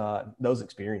those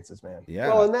experiences, man. Yeah.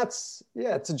 Well, and that's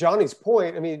to Johnny's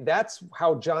point. I mean, that's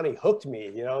how Johnny hooked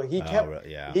me. He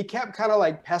kept kind of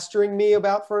like pestering me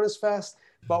about Furnace Fest,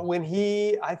 but when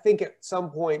I think at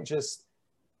some point just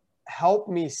helped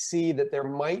me see that there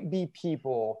might be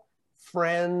people,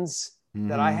 friends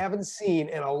that I haven't seen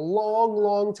in a long,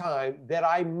 long time that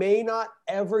I may not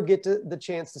ever get the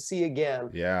chance to see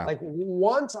again. Yeah. Like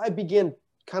once I begin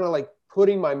kind of like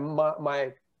putting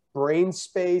my brain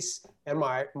space and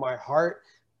my heart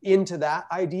into that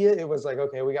idea, it was like,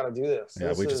 okay, we got to do this.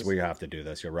 Yeah, we have to do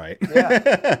this. You're right.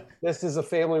 This is a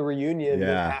family reunion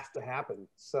that has to happen.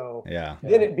 So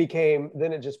then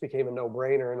it just became a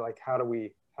no-brainer. And like, how do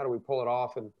we pull it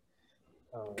off and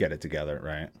get it together,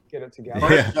 right? Get it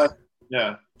together.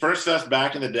 Furnace Fest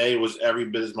back in the day was every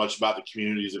bit as much about the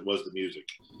community as it was the music.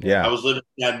 Yeah. I was living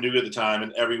in Chattanooga at the time,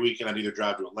 and every weekend I'd either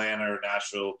drive to Atlanta or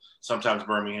Nashville, sometimes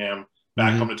Birmingham,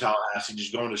 back home to Tallahassee,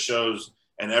 just going to shows,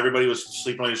 and everybody was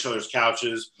sleeping on each other's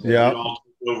couches. Yeah. We'd all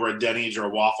over at Denny's or a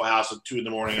Waffle House at 2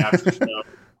 a.m. after the show.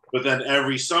 But then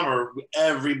every summer,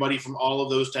 everybody from all of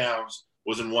those towns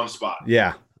was in one spot.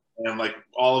 Yeah. And like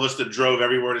all of us that drove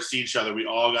everywhere to see each other, we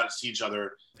all got to see each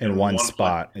other in one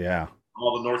spot. Yeah.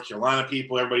 all the North Carolina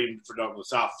people, everybody from the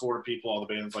South Florida people, all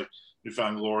the bands like New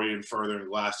Found Glory and Further and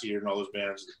Glacier and all those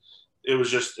bands. It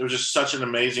was just such an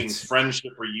amazing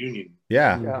friendship reunion.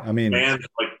 Yeah. I mean, bands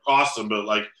like awesome, but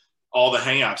like all the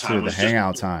hangout time dude, was the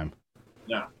hangout time.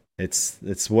 Yeah.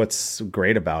 It's what's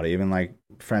great about it. Even like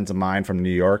friends of mine from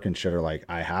New York and shit are like,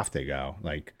 I have to go.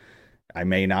 Like, I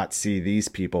may not see these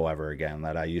people ever again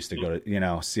that I used to go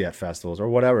to, see at festivals or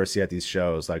whatever, see at these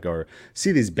shows, like, or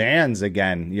see these bands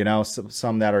again,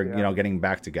 some that are, getting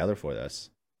back together for this.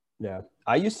 Yeah.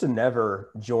 I used to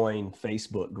never join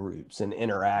Facebook groups and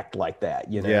interact like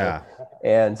that, Yeah.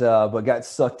 And, but got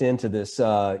sucked into this,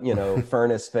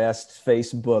 Furnace Fest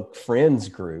Facebook friends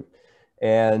group.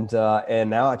 And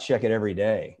now I check it every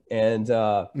day. And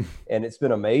it's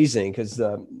been amazing because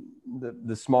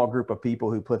the small group of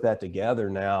people who put that together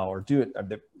now are doing,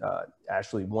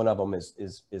 actually one of them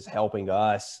is helping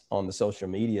us on the social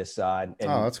media side.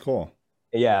 And, oh, that's cool.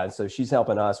 Yeah. And so she's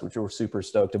helping us, which we're super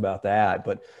stoked about that.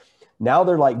 But now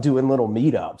they're like doing little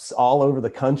meetups all over the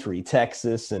country,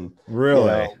 Texas and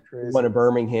really one in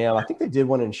Birmingham. I think they did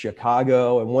one in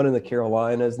Chicago and one in the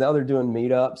Carolinas. Now they're doing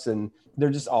meetups and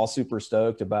they're just all super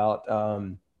stoked about.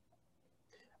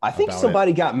 I think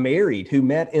somebody got married who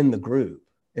met in the group,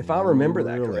 if I remember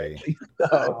that correctly.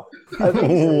 So, I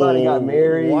think somebody got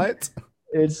married. What?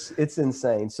 It's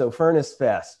insane. So Furnace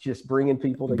Fest, just bringing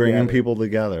people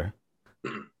together.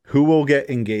 Who will get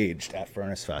engaged at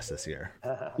Furnace Fest this year?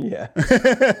 Yeah.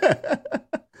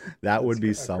 That would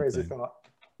be something. Crazy thought.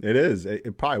 It is.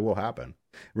 It probably will happen.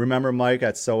 Remember, Mike,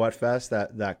 at So What Fest,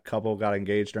 that couple got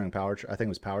engaged during Power Trip? I think it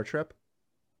was Power Trip.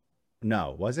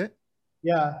 No, was it?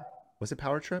 Yeah. Was it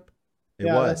Power Trip? It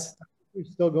yeah, was.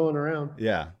 It's still going around.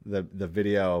 Yeah. The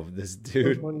video of this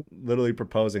dude literally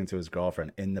proposing to his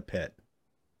girlfriend in the pit.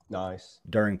 Nice.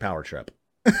 During Power Trip.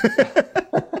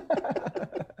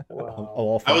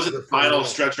 Wow. I was at the final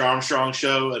Stretch Armstrong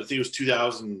show. I think it was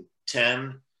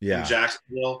 2010 in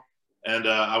Jacksonville. And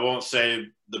I won't say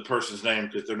the person's name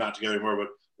because they're not together anymore, but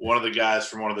one of the guys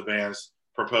from one of the bands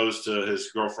proposed to his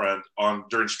girlfriend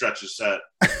during Stretch's set.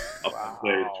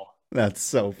 Wow. That's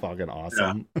so fucking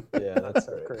awesome. Yeah, that's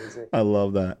so crazy. I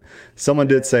love that. Someone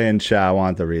did say in chat, I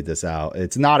wanted to read this out.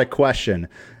 It's not a question.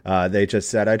 They just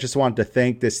said, I just want to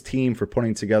thank this team for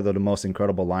putting together the most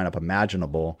incredible lineup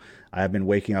imaginable. I have been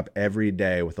waking up every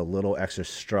day with a little extra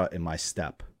strut in my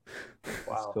step.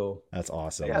 Wow. That's cool. That's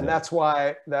awesome. Yeah, and that's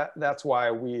why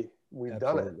we've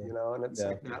done it, Absolutely. and it's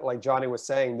like Johnny was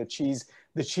saying, the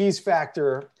cheese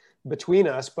factor between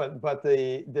us, but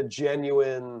the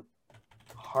genuine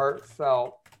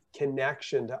heartfelt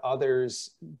connection to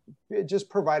others, just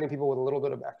providing people with a little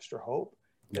bit of extra hope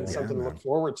and something to look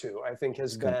forward to, I think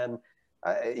has been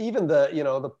even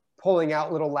the pulling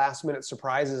out little last minute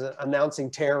surprises, announcing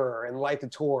Terror and Light the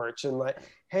Torch and like,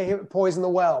 hey, Poison the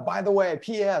Well, by the way,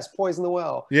 PS, Poison the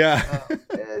Well. Yeah.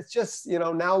 It's just,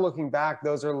 now looking back,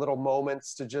 those are little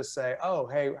moments to just say, oh,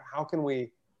 hey, how can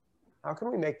we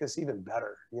make this even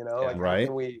better? Right.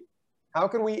 How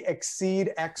can we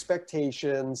exceed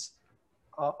expectations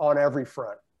on every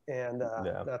front? And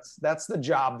that's the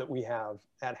job that we have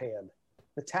at hand.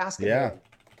 The task at hand.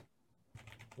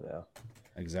 Yeah.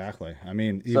 Exactly. I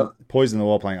mean, Poison the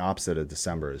Well playing opposite of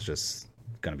December is just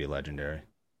going to be legendary.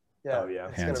 Yeah. Oh, yeah.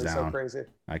 It's Hands going to be down. so crazy.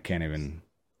 I can't even.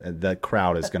 That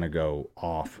crowd is going to go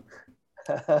off.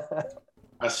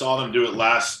 I saw them do it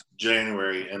last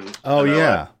January. Oh,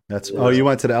 yeah. You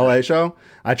went to the LA show?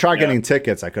 I tried getting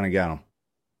tickets. I couldn't get them.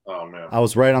 Oh, man. I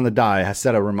was right on the dot. I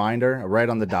set a reminder right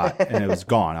on the dot, and it was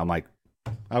gone. I'm like,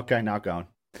 okay, not going.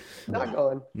 Not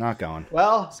going.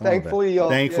 Well, thankfully,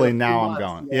 now I'm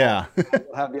going. Yeah.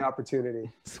 We'll have the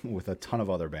opportunity. With a ton of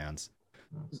other bands.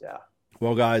 Yeah.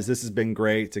 Well, guys, this has been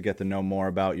great to get to know more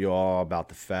about you all, about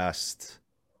the fest,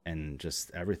 and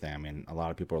just everything. I mean, a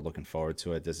lot of people are looking forward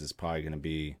to it. This is probably going to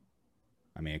be,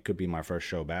 it could be my first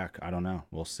show back. I don't know.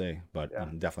 We'll see. But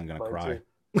I'm definitely going to cry.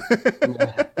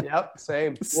 Yep,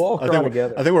 same. We'll all cry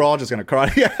together. I think we're all just going to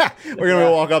cry. Yeah. We're going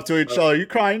to walk up to each other. Are you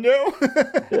crying too?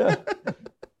 Yeah.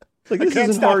 Like, this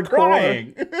isn't hardcore.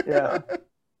 Crying. Yeah.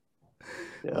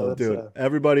 Oh, dude,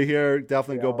 everybody here,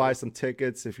 definitely go buy some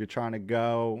tickets if you're trying to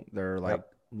go. They're like a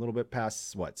little bit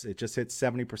past it just hit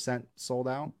 70% sold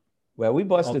out. Well, we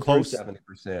busted through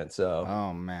 70%. So,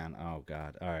 oh man, oh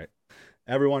god. All right,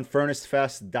 everyone,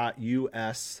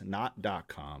 furnacefest.us, not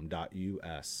 .com,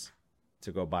 .us,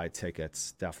 to go buy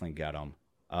tickets. Definitely get them.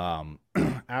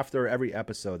 After every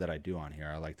episode that I do on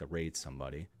here, I like to raid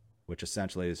somebody, which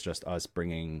essentially is just us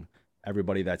bringing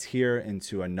everybody that's here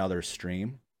into another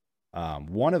stream.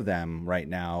 One of them right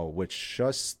now,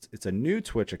 it's a new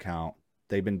Twitch account.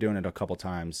 They've been doing it a couple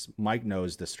times. Mike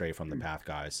knows the Stray from the Path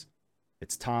guys.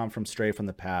 It's Tom from Stray from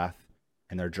the Path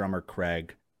and their drummer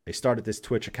Craig. They started this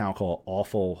Twitch account called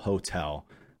Awful Hotel.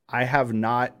 I have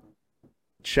not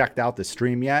checked out the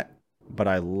stream yet, but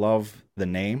I love the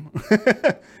name.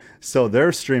 So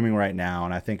they're streaming right now,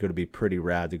 and I think it would be pretty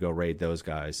rad to go raid those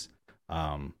guys.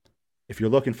 If you're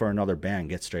looking for another band,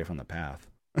 get Stray from the Path.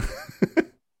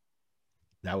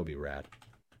 That would be rad.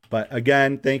 But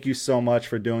again, thank you so much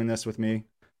for doing this with me.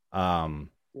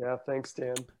 Yeah, thanks,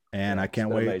 Dan. And I can't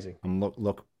wait. Amazing.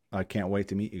 I can't wait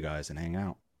to meet you guys and hang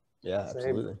out Yeah, Same.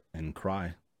 absolutely. and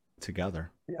cry together.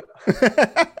 Yeah.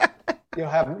 You'll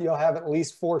have at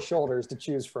least 4 shoulders to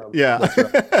choose from. Yeah.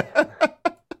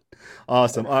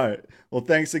 Awesome. All right. Well,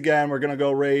 thanks again. We're going to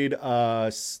go raid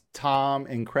Tom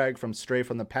and Craig from Stray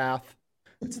from the Path.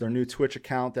 It's their new Twitch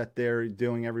account that they're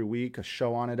doing every week, a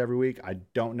show on it every week. I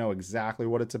don't know exactly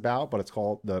what it's about, but it's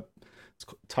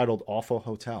titled Awful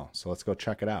Hotel. So let's go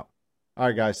check it out. All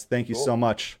right, guys. Thank you so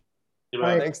much.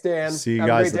 Goodbye. Thanks, Dan. See you Have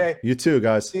guys. A great day. You too,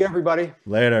 guys. See you, everybody.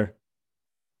 Later.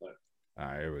 All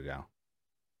right, here we go.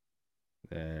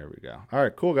 There we go. All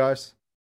right, cool, guys.